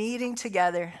 they're meeting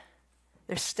together.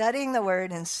 They're studying the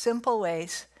word in simple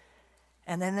ways,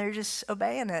 and then they're just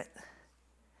obeying it.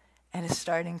 And it's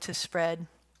starting to spread.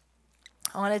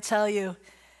 I want to tell you,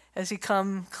 as we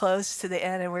come close to the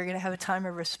end, and we're going to have a time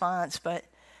of response, but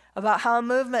about how a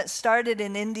movement started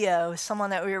in India with someone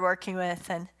that we were working with.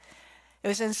 And it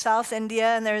was in South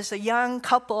India, and there was a young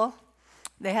couple.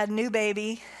 They had a new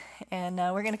baby, and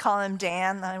we're going to call him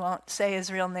Dan. I won't say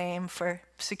his real name for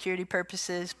security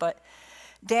purposes, but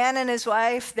Dan and his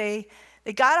wife, they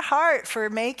got a heart for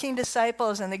making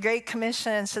disciples and the Great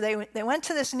Commission. So they went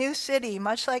to this new city,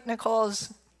 much like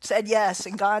Nicole's said yes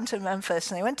and gone to Memphis.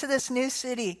 And they went to this new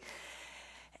city.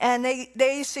 And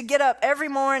they used to get up every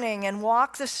morning and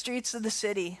walk the streets of the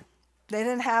city. They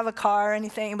didn't have a car or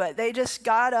anything, but they just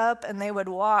got up and they would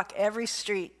walk every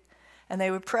street. And they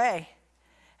would pray.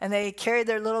 And they carried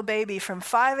their little baby from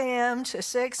 5 a.m. to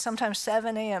 6, sometimes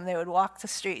 7 a.m. They would walk the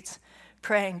streets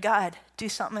praying, God, do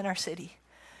something in our city.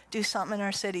 Do something in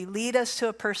our city. Lead us to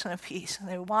a person of peace. And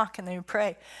they would walk and they would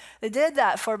pray. They did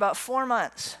that for about 4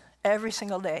 months, every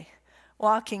single day,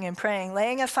 walking and praying,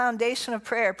 laying a foundation of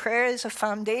prayer. Prayer is a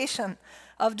foundation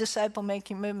of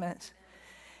disciple-making movements.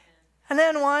 And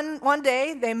then one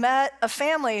day, they met a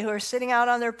family who were sitting out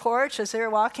on their porch as they were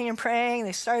walking and praying.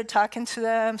 They started talking to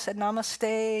them, said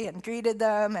namaste, and greeted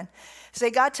them. And as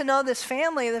they got to know this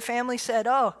family, the family said,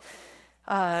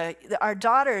 our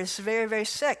daughter is very, very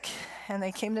sick. And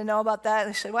they came to know about that.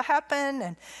 They said, what happened?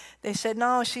 And they said,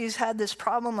 no, she's had this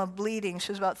problem of bleeding.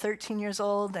 She was about 13 years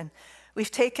old. And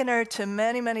we've taken her to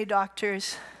many, many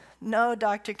doctors. No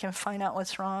doctor can find out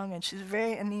what's wrong. And she's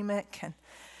very anemic. And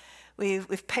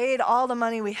we've paid all the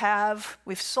money we have.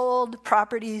 We've sold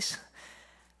properties.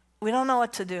 We don't know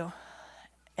what to do.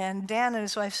 And Dan and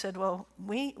his wife said, well,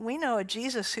 we know a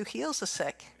Jesus who heals the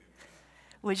sick.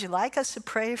 Would you like us to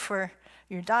pray for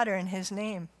your daughter in his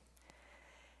name?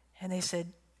 And they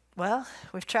said, well,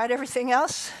 we've tried everything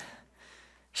else.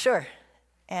 Sure.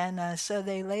 And so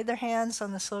they laid their hands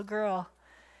on this little girl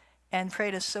and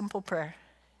prayed a simple prayer.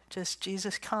 Just,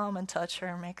 Jesus, come and touch her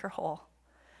and make her whole.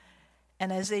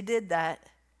 And as they did that,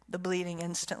 the bleeding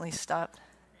instantly stopped.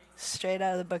 Straight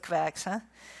out of the book of Acts, huh?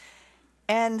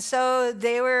 And so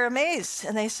they were amazed.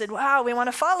 And they said, wow, we want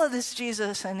to follow this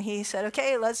Jesus. And he said,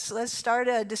 okay, let's start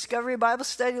a Discovery Bible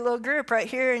Study little group right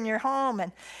here in your home.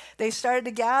 And they started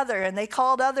to gather, and they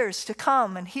called others to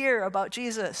come and hear about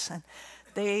Jesus. And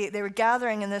they were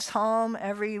gathering in this home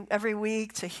every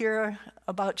week to hear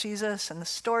about Jesus and the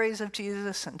stories of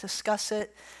Jesus and discuss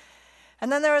it.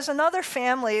 And then there was another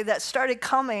family that started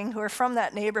coming who were from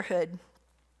that neighborhood.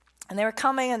 And they were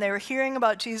coming and they were hearing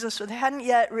about Jesus, but they hadn't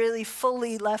yet really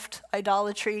fully left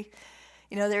idolatry.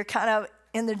 You know, they were kind of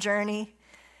in the journey.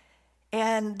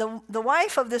 And the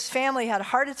wife of this family had a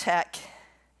heart attack,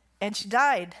 and she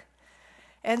died.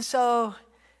 And so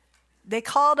they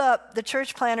called up the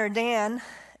church planner, Dan,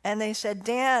 and they said,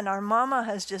 Dan, our mama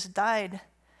has just died.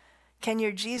 Can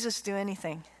your Jesus do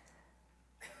anything?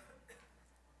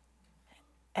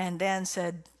 And Dan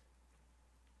said,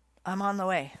 I'm on the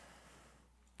way.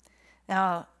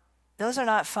 Now, those are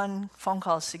not fun phone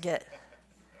calls to get.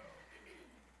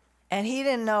 And he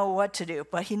didn't know what to do,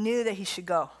 but he knew that he should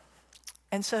go.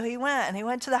 And so he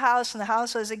went to the house, and the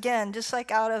house was, again, just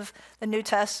like out of the New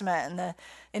Testament. And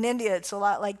in India, it's a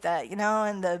lot like that, you know,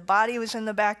 and the body was in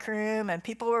the back room, and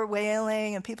people were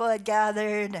wailing, and people had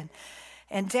gathered.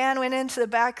 And Dan went into the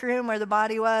back room where the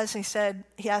body was, and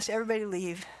he asked everybody to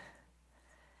leave.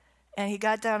 And he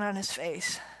got down on his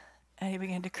face, and he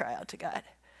began to cry out to God.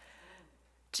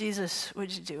 Jesus,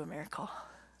 would you do a miracle?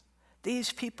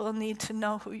 These people need to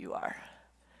know who you are.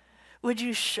 Would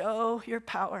you show your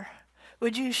power?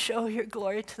 Would you show your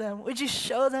glory to them? Would you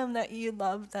show them that you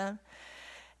love them?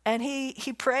 And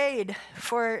he prayed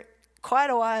for quite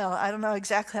a while. I don't know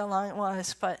exactly how long it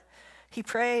was, but he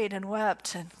prayed and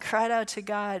wept and cried out to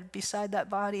God beside that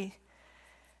body.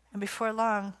 And before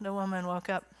long, the woman woke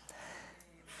up.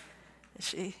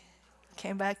 She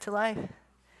came back to life.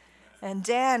 And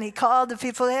Dan, he called the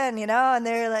people in, you know,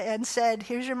 and said,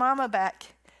 here's your mama back.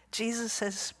 Jesus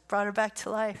has brought her back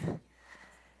to life.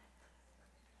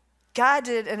 God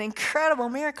did an incredible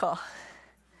miracle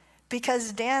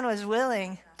because Dan was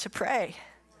willing to pray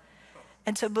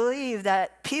and to believe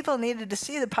that people needed to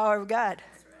see the power of God.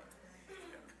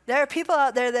 There are people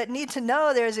out there that need to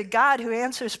know there is a God who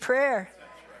answers prayer.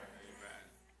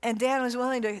 And Dan was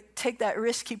willing to take that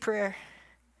risky prayer.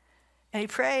 And he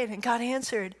prayed, and God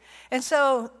answered. And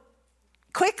so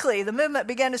quickly, the movement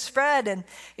began to spread. And,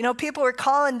 you know, people were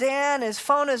calling Dan. His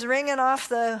phone is ringing off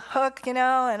the hook, you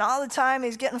know, and all the time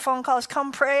he's getting phone calls,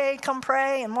 come pray.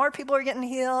 And more people are getting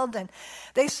healed. And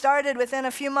they started within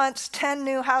a few months, 10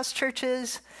 new house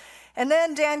churches. And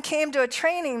then Dan came to a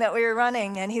training that we were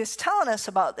running, and he was telling us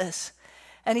about this.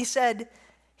 And he said,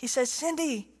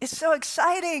 Cindy, it's so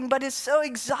exciting, but it's so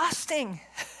exhausting.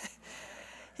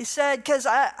 He said, because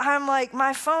I'm like,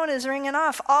 my phone is ringing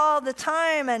off all the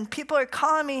time, and people are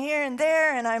calling me here and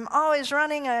there, and I'm always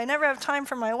running, and I never have time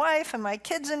for my wife and my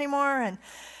kids anymore, and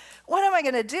what am I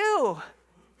going to do?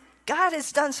 God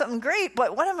has done something great,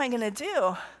 but what am I going to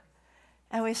do?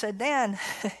 And we said, Dan,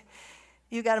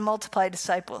 you got to multiply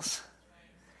disciples,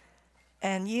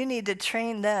 and you need to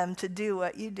train them to do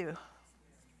what you do.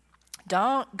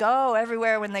 Don't go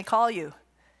everywhere when they call you.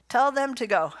 Tell them to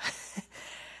go.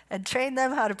 And train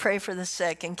them how to pray for the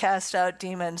sick and cast out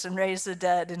demons and raise the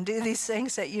dead and do these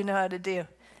things that you know how to do.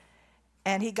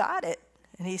 And he got it.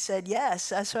 And he said, yes,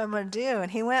 that's what I'm going to do.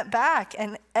 And he went back,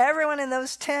 and everyone in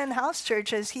those 10 house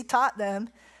churches, he taught them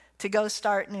to go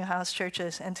start new house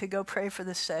churches and to go pray for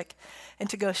the sick and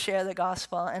to go share the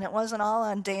gospel. And it wasn't all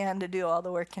on Dan to do all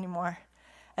the work anymore.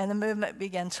 And the movement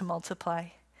began to multiply.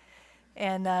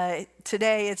 And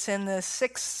today it's in the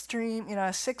sixth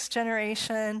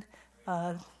generation,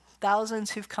 thousands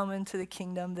who've come into the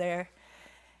kingdom there.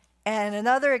 And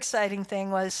another exciting thing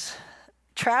was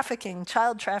trafficking,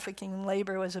 child trafficking,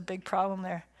 labor was a big problem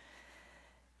there.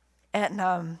 And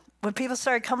when people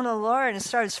started coming to the Lord and it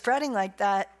started spreading like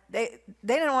that, they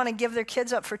didn't want to give their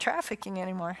kids up for trafficking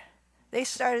anymore. They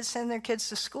started sending their kids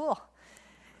to school.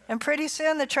 And pretty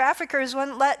soon the traffickers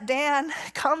wouldn't let Dan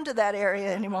come to that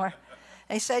area anymore.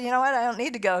 And he said, you know what, I don't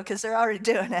need to go because they're already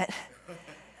doing it.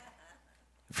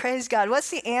 Praise God. What's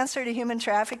the answer to human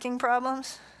trafficking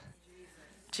problems?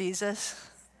 Jesus.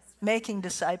 Making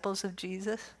disciples of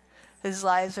Jesus. Whose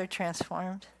lives are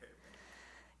transformed.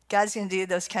 God's going to do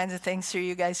those kinds of things through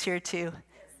you guys here too.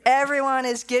 Everyone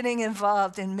is getting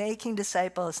involved in making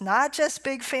disciples, not just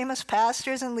big famous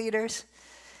pastors and leaders.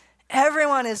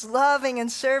 Everyone is loving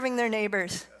and serving their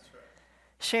neighbors,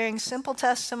 sharing simple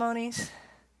testimonies,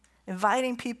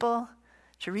 inviting people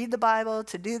to read the Bible,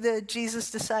 to do the Jesus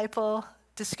Disciple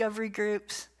discovery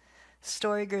groups,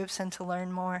 story groups, and to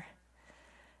learn more.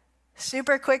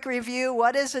 Super quick review.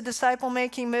 What is a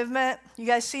disciple-making movement? You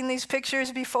guys seen these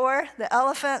pictures before? The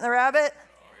elephant and the rabbit?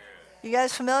 You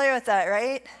guys familiar with that,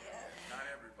 right?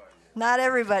 Not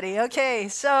everybody. Okay,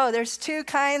 so there's two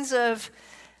kinds of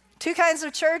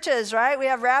churches, right? We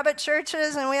have rabbit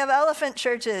churches and we have elephant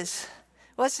churches.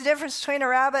 What's the difference between a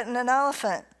rabbit and an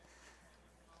elephant?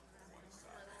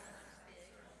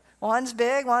 One's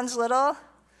big, one's little.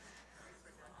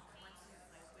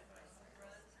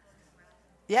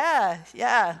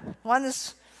 Yeah.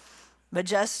 One's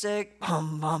majestic,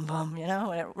 bum, bum, bum,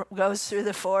 when it goes through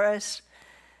the forest.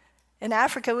 In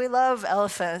Africa, we love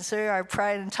elephants. They're our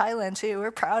pride. In Thailand, too. We're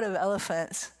proud of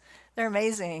elephants. They're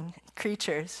amazing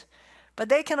creatures. But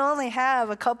they can only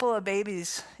have a couple of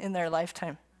babies in their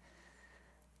lifetime.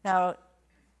 Now,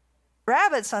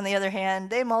 rabbits, on the other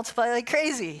hand, they multiply like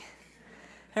crazy,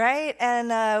 right?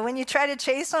 And when you try to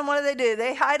chase them, what do?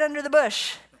 They hide under the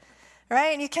bush,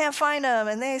 right? And you can't find them,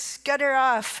 and they scutter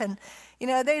off. And,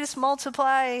 they just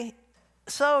multiply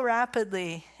so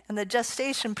rapidly. And the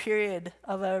gestation period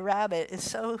of a rabbit is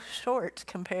so short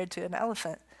compared to an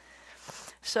elephant.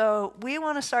 So we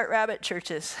want to start rabbit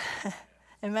churches.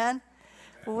 Amen?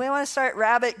 We want to start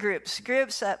rabbit groups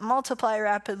that multiply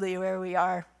rapidly where we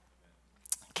are.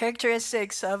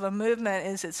 Characteristics of a movement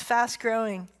is it's fast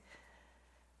growing.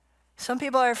 Some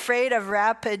people are afraid of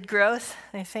rapid growth.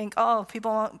 They think,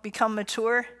 people won't become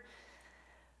mature.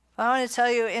 I want to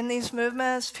tell you, in these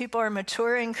movements, people are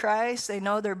mature in Christ. They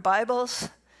know their Bibles.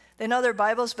 They know their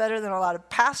Bibles better than a lot of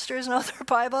pastors know their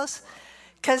Bibles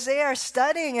because they are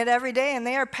studying it every day and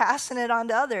they are passing it on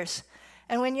to others.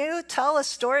 And when you tell a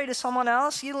story to someone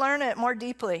else, you learn it more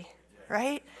deeply,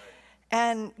 right?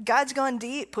 And God's going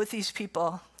deep with these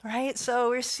people, right? So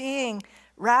we're seeing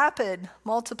rapid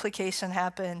multiplication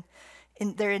happen.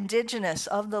 They're indigenous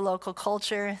of the local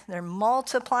culture. They're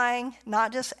multiplying,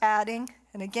 not just adding.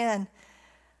 And again,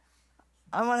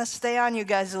 I want to stay on you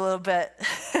guys a little bit.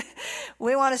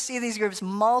 We want to see these groups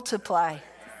multiply,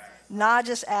 not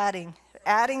just adding.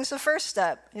 Adding's the first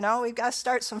step. We've got to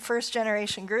start some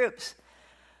first-generation groups.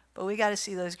 But we got to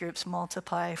see those groups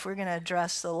multiply if we're going to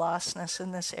address the lostness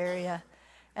in this area.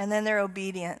 And then they're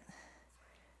obedient.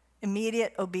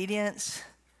 Immediate obedience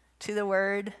to the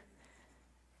word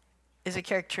is a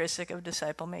characteristic of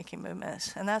disciple-making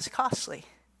movements. And that's costly.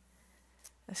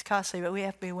 It's costly, but we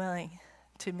have to be willing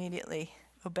to immediately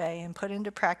obey and put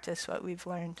into practice what we've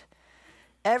learned.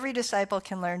 Every disciple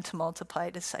can learn to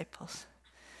multiply disciples.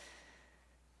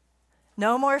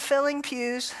 No more filling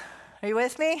pews. Are you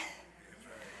with me?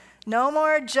 No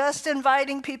more just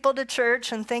inviting people to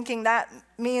church and thinking that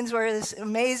means we're this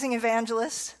amazing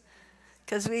evangelist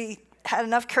because we had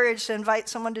enough courage to invite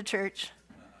someone to church.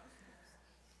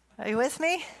 Are you with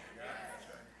me?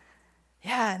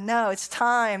 Yeah, no, it's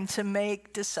time to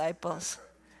make disciples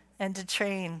and to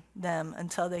train them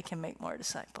until they can make more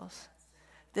disciples.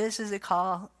 This is a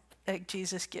call that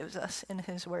Jesus gives us in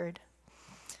his word.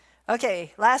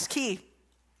 Okay, last key.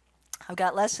 I've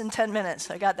got less than 10 minutes.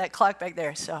 I got that clock back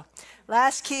there. So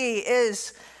last key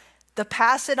is the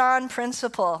pass it on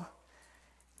principle.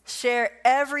 Share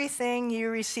everything you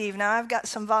receive. Now I've got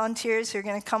some volunteers who are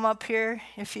going to come up here,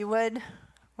 if you would.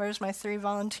 Where's my 3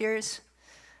 volunteers?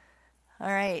 All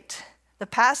right. The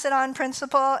pass it on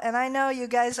principle, and I know you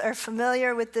guys are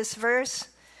familiar with this verse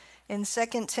in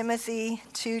 2 Timothy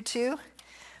 2:2.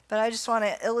 but I just want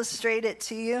to illustrate it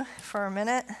to you for a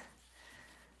minute.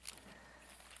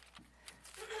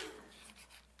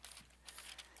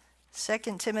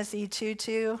 Second Timothy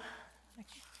 2:2.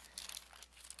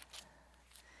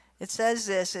 It says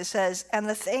this, it says, "And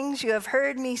the things you have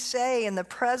heard me say in the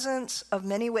presence of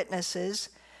many witnesses,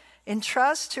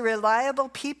 entrust to reliable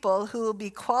people who will be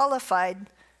qualified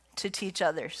to teach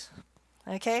others."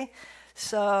 Okay?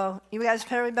 So you guys have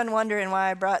probably been wondering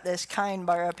why I brought this kind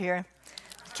bar up here,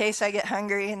 in case I get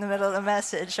hungry in the middle of the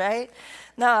message, right?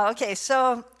 No, okay,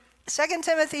 so 2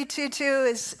 Timothy 2:2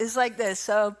 is like this.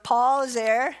 So Paul is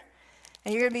there,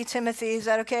 and you're going to be Timothy. Is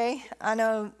that okay? I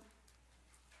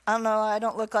don't know, I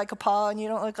don't look like a Paul, and you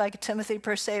don't look like a Timothy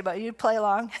per se, but you play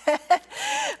along.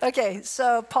 Okay,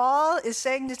 so Paul is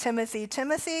saying to Timothy,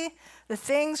 "Timothy, the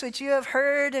things which you have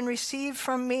heard and received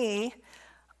from me,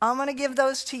 I'm going to give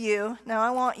those to you. Now I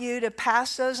want you to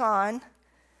pass those on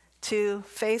to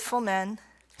faithful men."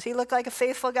 Does he look like a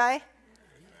faithful guy?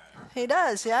 He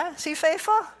does, yeah? Is he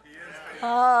faithful? He is faithful.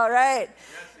 All right. Yes,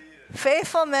 he is.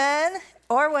 Faithful men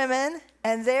or women,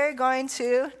 and they're going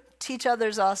to teach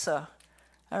others also.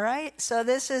 All right? So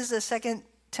this is the 2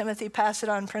 Timothy pass it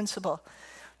on principle.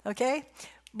 Okay?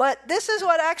 But this is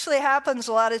what actually happens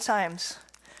a lot of times.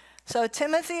 So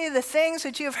Timothy, the things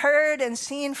that you've heard and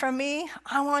seen from me,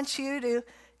 I want you to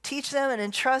teach them and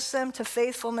entrust them to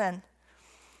faithful men.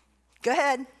 Go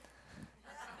ahead.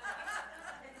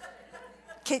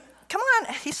 Okay, come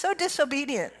on, he's so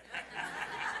disobedient.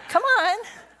 Come on,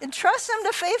 entrust them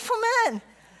to faithful men.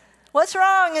 What's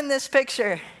wrong in this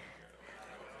picture?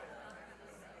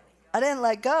 I didn't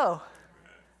let go,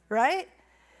 right?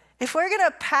 If we're going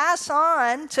to pass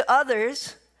on to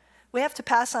others, we have to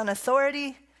pass on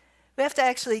authority. We have to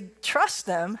actually trust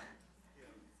them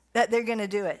that they're going to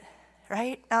do it,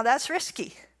 right? Now, that's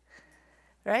risky,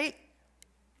 right?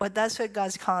 But that's what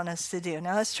God's calling us to do.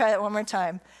 Now, let's try it one more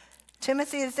time.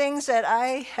 Timothy, the things that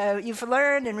you've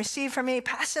learned and received from me,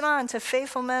 pass it on to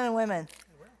faithful men and women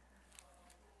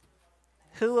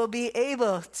who will be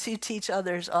able to teach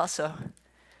others also.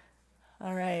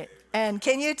 All right. And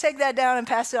can you take that down and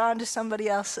pass it on to somebody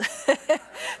else?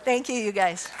 Thank you, you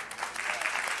guys.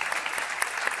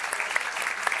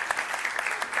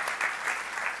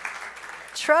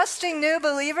 Trusting new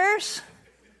believers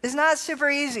is not super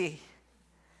easy.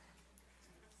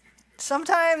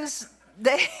 Sometimes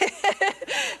they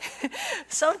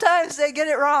get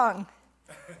it wrong.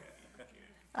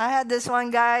 I had this one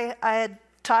guy, I had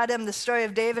taught him the story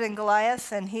of David and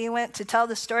Goliath, and he went to tell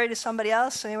the story to somebody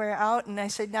else, and we were out, and I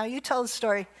said, "Now you tell the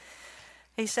story."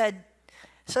 He said,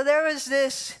 "So there was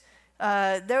this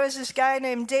guy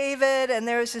named David, and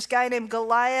there was this guy named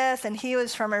Goliath, and he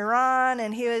was from Iran,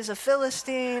 and he was a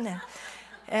Philistine."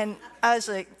 And I was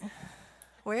like,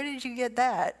 "Where did you get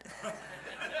that?"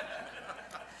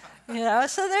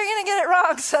 So they're going to get it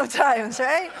wrong sometimes,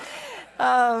 right?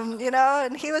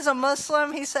 And he was a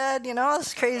Muslim, he said, all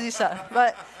this crazy stuff.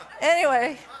 But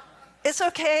anyway, it's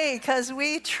okay because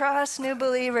we trust new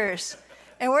believers,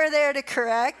 and we're there to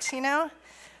correct,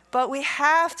 But we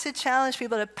have to challenge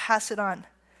people to pass it on,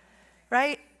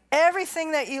 right?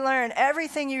 Everything that you learn,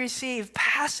 everything you receive,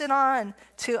 pass it on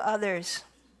to others.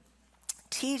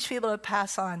 Teach people to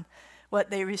pass on what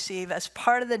they receive as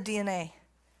part of the DNA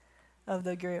of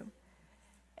the group.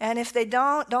 And if they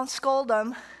don't scold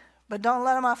them, but don't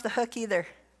let them off the hook either,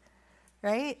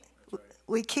 right?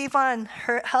 We keep on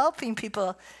helping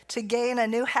people to gain a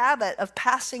new habit of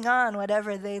passing on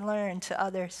whatever they learn to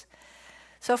others.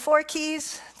 So 4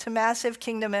 keys to massive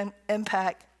kingdom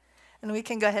impact. And we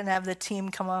can go ahead and have the team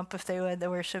come up if they would,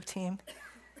 the worship team.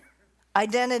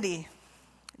 Identity.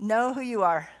 Know who you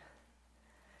are.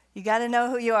 You got to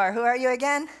know who you are. Who are you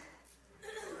again?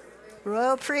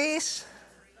 Royal priest.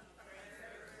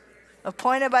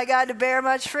 Appointed by God to bear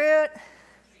much fruit.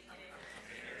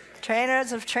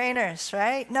 Trainers of trainers,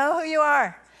 right? Know who you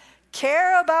are.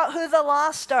 Care about who the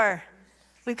lost are.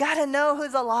 We've got to know who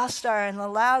the lost are and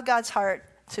allow God's heart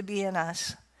to be in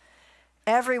us.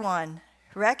 Everyone,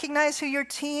 recognize who your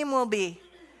team will be.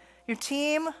 Your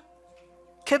team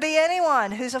could be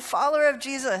anyone who's a follower of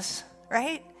Jesus,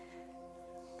 right?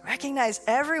 Recognize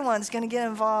everyone's going to get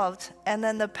involved. And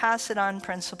then the pass it on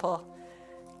principle.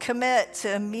 Commit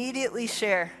to immediately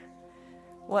share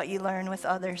what you learn with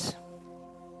others.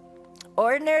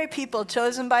 Ordinary people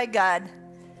chosen by God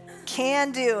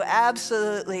can do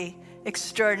absolutely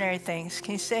extraordinary things.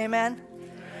 Can you say amen?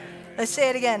 Let's say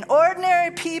it again.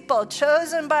 Ordinary people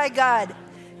chosen by God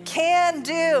can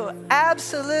do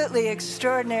absolutely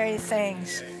extraordinary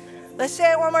things. Let's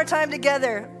say it one more time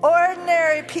together.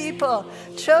 Ordinary people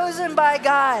chosen by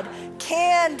God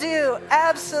can do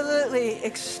absolutely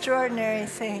extraordinary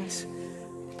things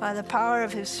by the power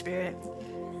of his Spirit.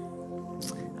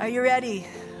 Are you ready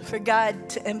for God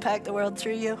to impact the world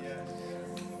through you?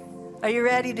 Are you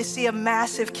ready to see a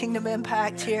massive kingdom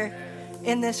impact here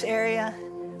in this area,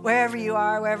 wherever you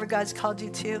are, wherever God's called you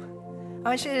to? I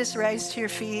want you to just rise to your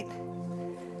feet.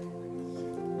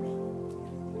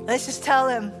 Let's just tell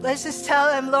him,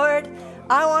 Lord,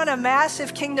 I want a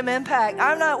massive kingdom impact.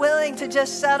 I'm not willing to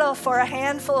just settle for a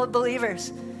handful of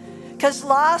believers, because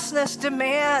lostness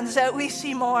demands that we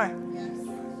see more.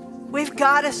 We've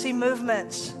got to see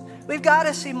movements. We've got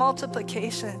to see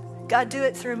multiplication. God, do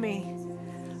it through me.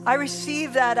 I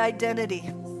receive that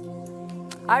identity.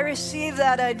 I receive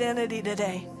that identity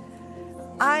today.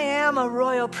 I am a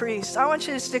royal priest. I want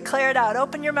you to just declare it out.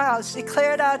 Open your mouths.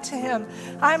 Declare it out to him.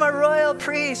 I'm a royal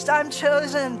priest. I'm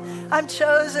chosen. I'm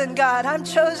chosen, God. I'm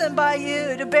chosen by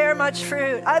you to bear much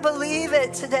fruit. I believe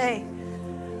it today.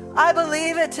 I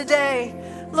believe it today.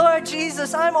 Lord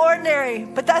Jesus, I'm ordinary,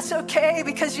 but that's okay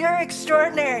because you're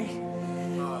extraordinary.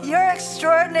 You're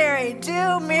extraordinary.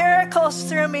 Do miracles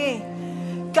through me.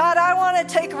 God, I want to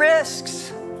take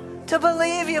risks to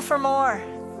believe you for more.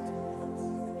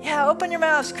 Yeah, open your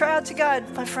mouths. Cry out to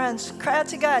God, my friends. Cry out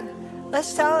to God.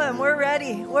 Let's tell him we're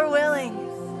ready. We're willing.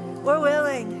 We're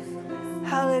willing.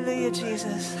 Hallelujah,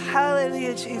 Jesus.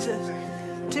 Hallelujah, Jesus.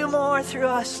 Do more through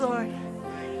us, Lord.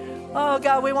 Oh,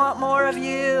 God, we want more of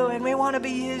you, and we want to be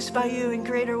used by you in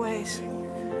greater ways.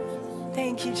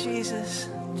 Thank you, Jesus.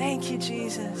 Thank you,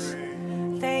 Jesus.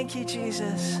 Thank you,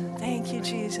 Jesus. Thank you,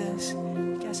 Jesus.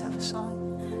 You guys have a song?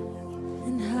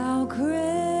 And how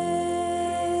great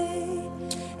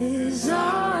is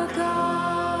our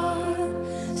God?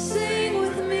 Sing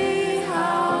with me,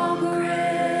 how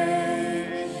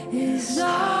great is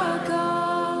our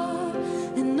God?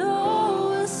 And oh,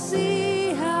 we'll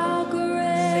see how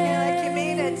great. Sing it like you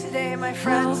mean it today, my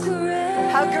friends.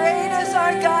 How great is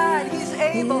our God? He's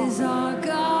able. He's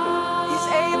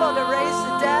able to raise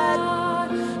the dead.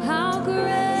 How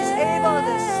great. He's able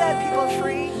to set people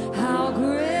free. How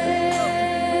great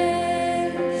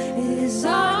is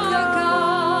our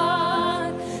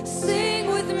God? Sing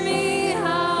with me,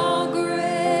 how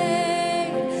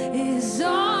great is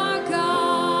our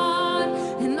God?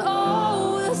 And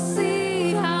oh, we'll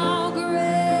see how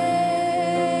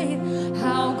great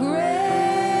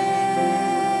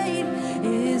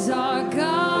is our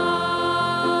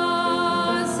God.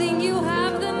 Sing, you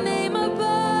have the name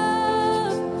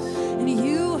above, and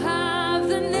you have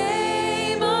the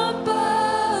name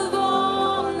above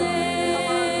all names.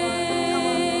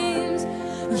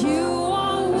 You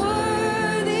are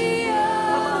worthy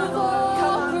of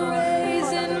all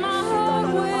praise, and my heart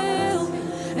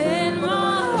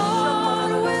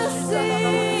will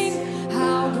sing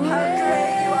how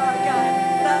great you are, God.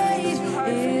 Nothing is too hard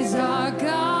for you. is our God.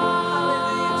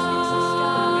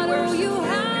 Oh, you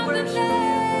have the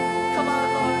name. Come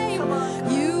on, Lord. Come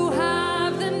on. You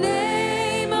have the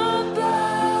name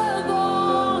above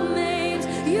all names.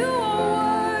 You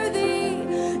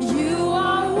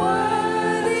are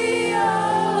worthy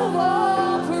of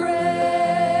all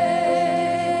praise.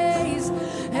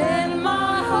 And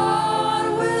my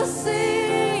heart will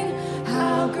sing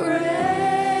how great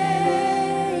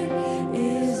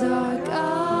is our God.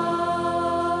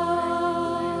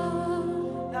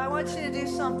 Now, I want you to do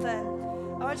something.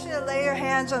 I want you to lay your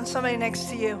hands on somebody next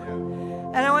to you.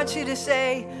 And I want you to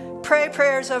pray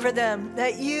prayers over them,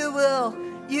 that you will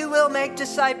make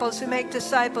disciples who make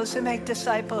disciples who make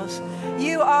disciples.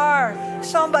 You are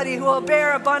somebody who will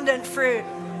bear abundant fruit.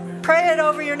 Pray it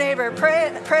over your neighbor. Pray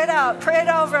it out. Pray it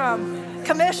over them.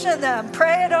 Commission them.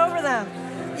 Pray it over them.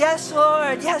 Yes,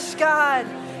 Lord. Yes, God.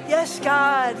 Yes,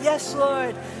 God. Yes,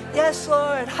 Lord. Yes,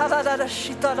 Lord.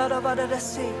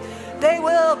 They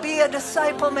will be a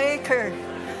disciple maker.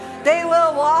 They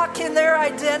will walk in their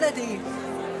identity.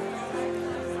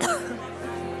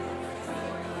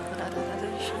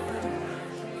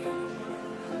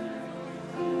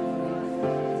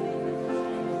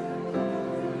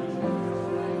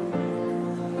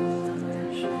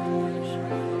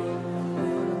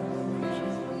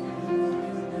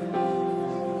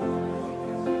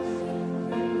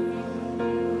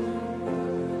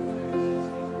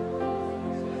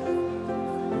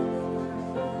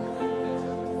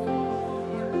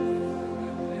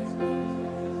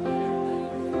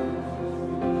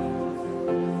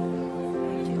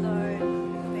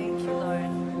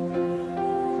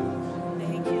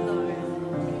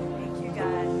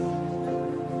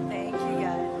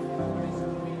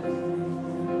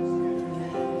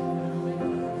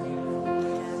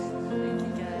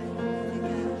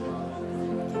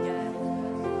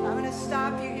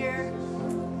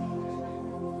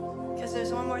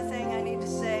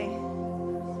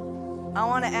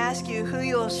 want to ask you who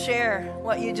you'll share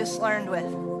what you just learned with.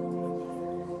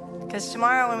 Because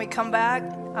tomorrow when we come back,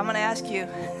 I'm going to ask you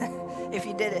if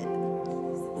you did it.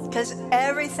 Because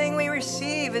everything we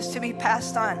receive is to be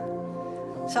passed on.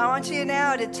 So I want you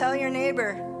now to tell your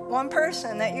neighbor, one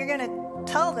person, that you're going to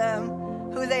tell them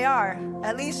who they are.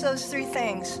 At least those 3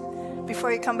 things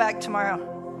before you come back tomorrow.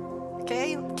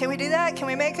 Okay? Can we do that? Can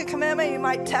we make a commitment? You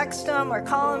might text them or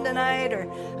call them tonight.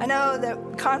 Or I know the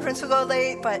conference will go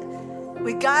late, but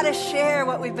we got to share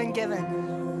what we've been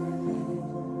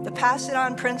given. The pass it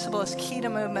on principle is key to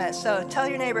movement. So tell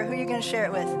your neighbor who you're going to share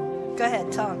it with. Go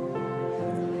ahead, tell them.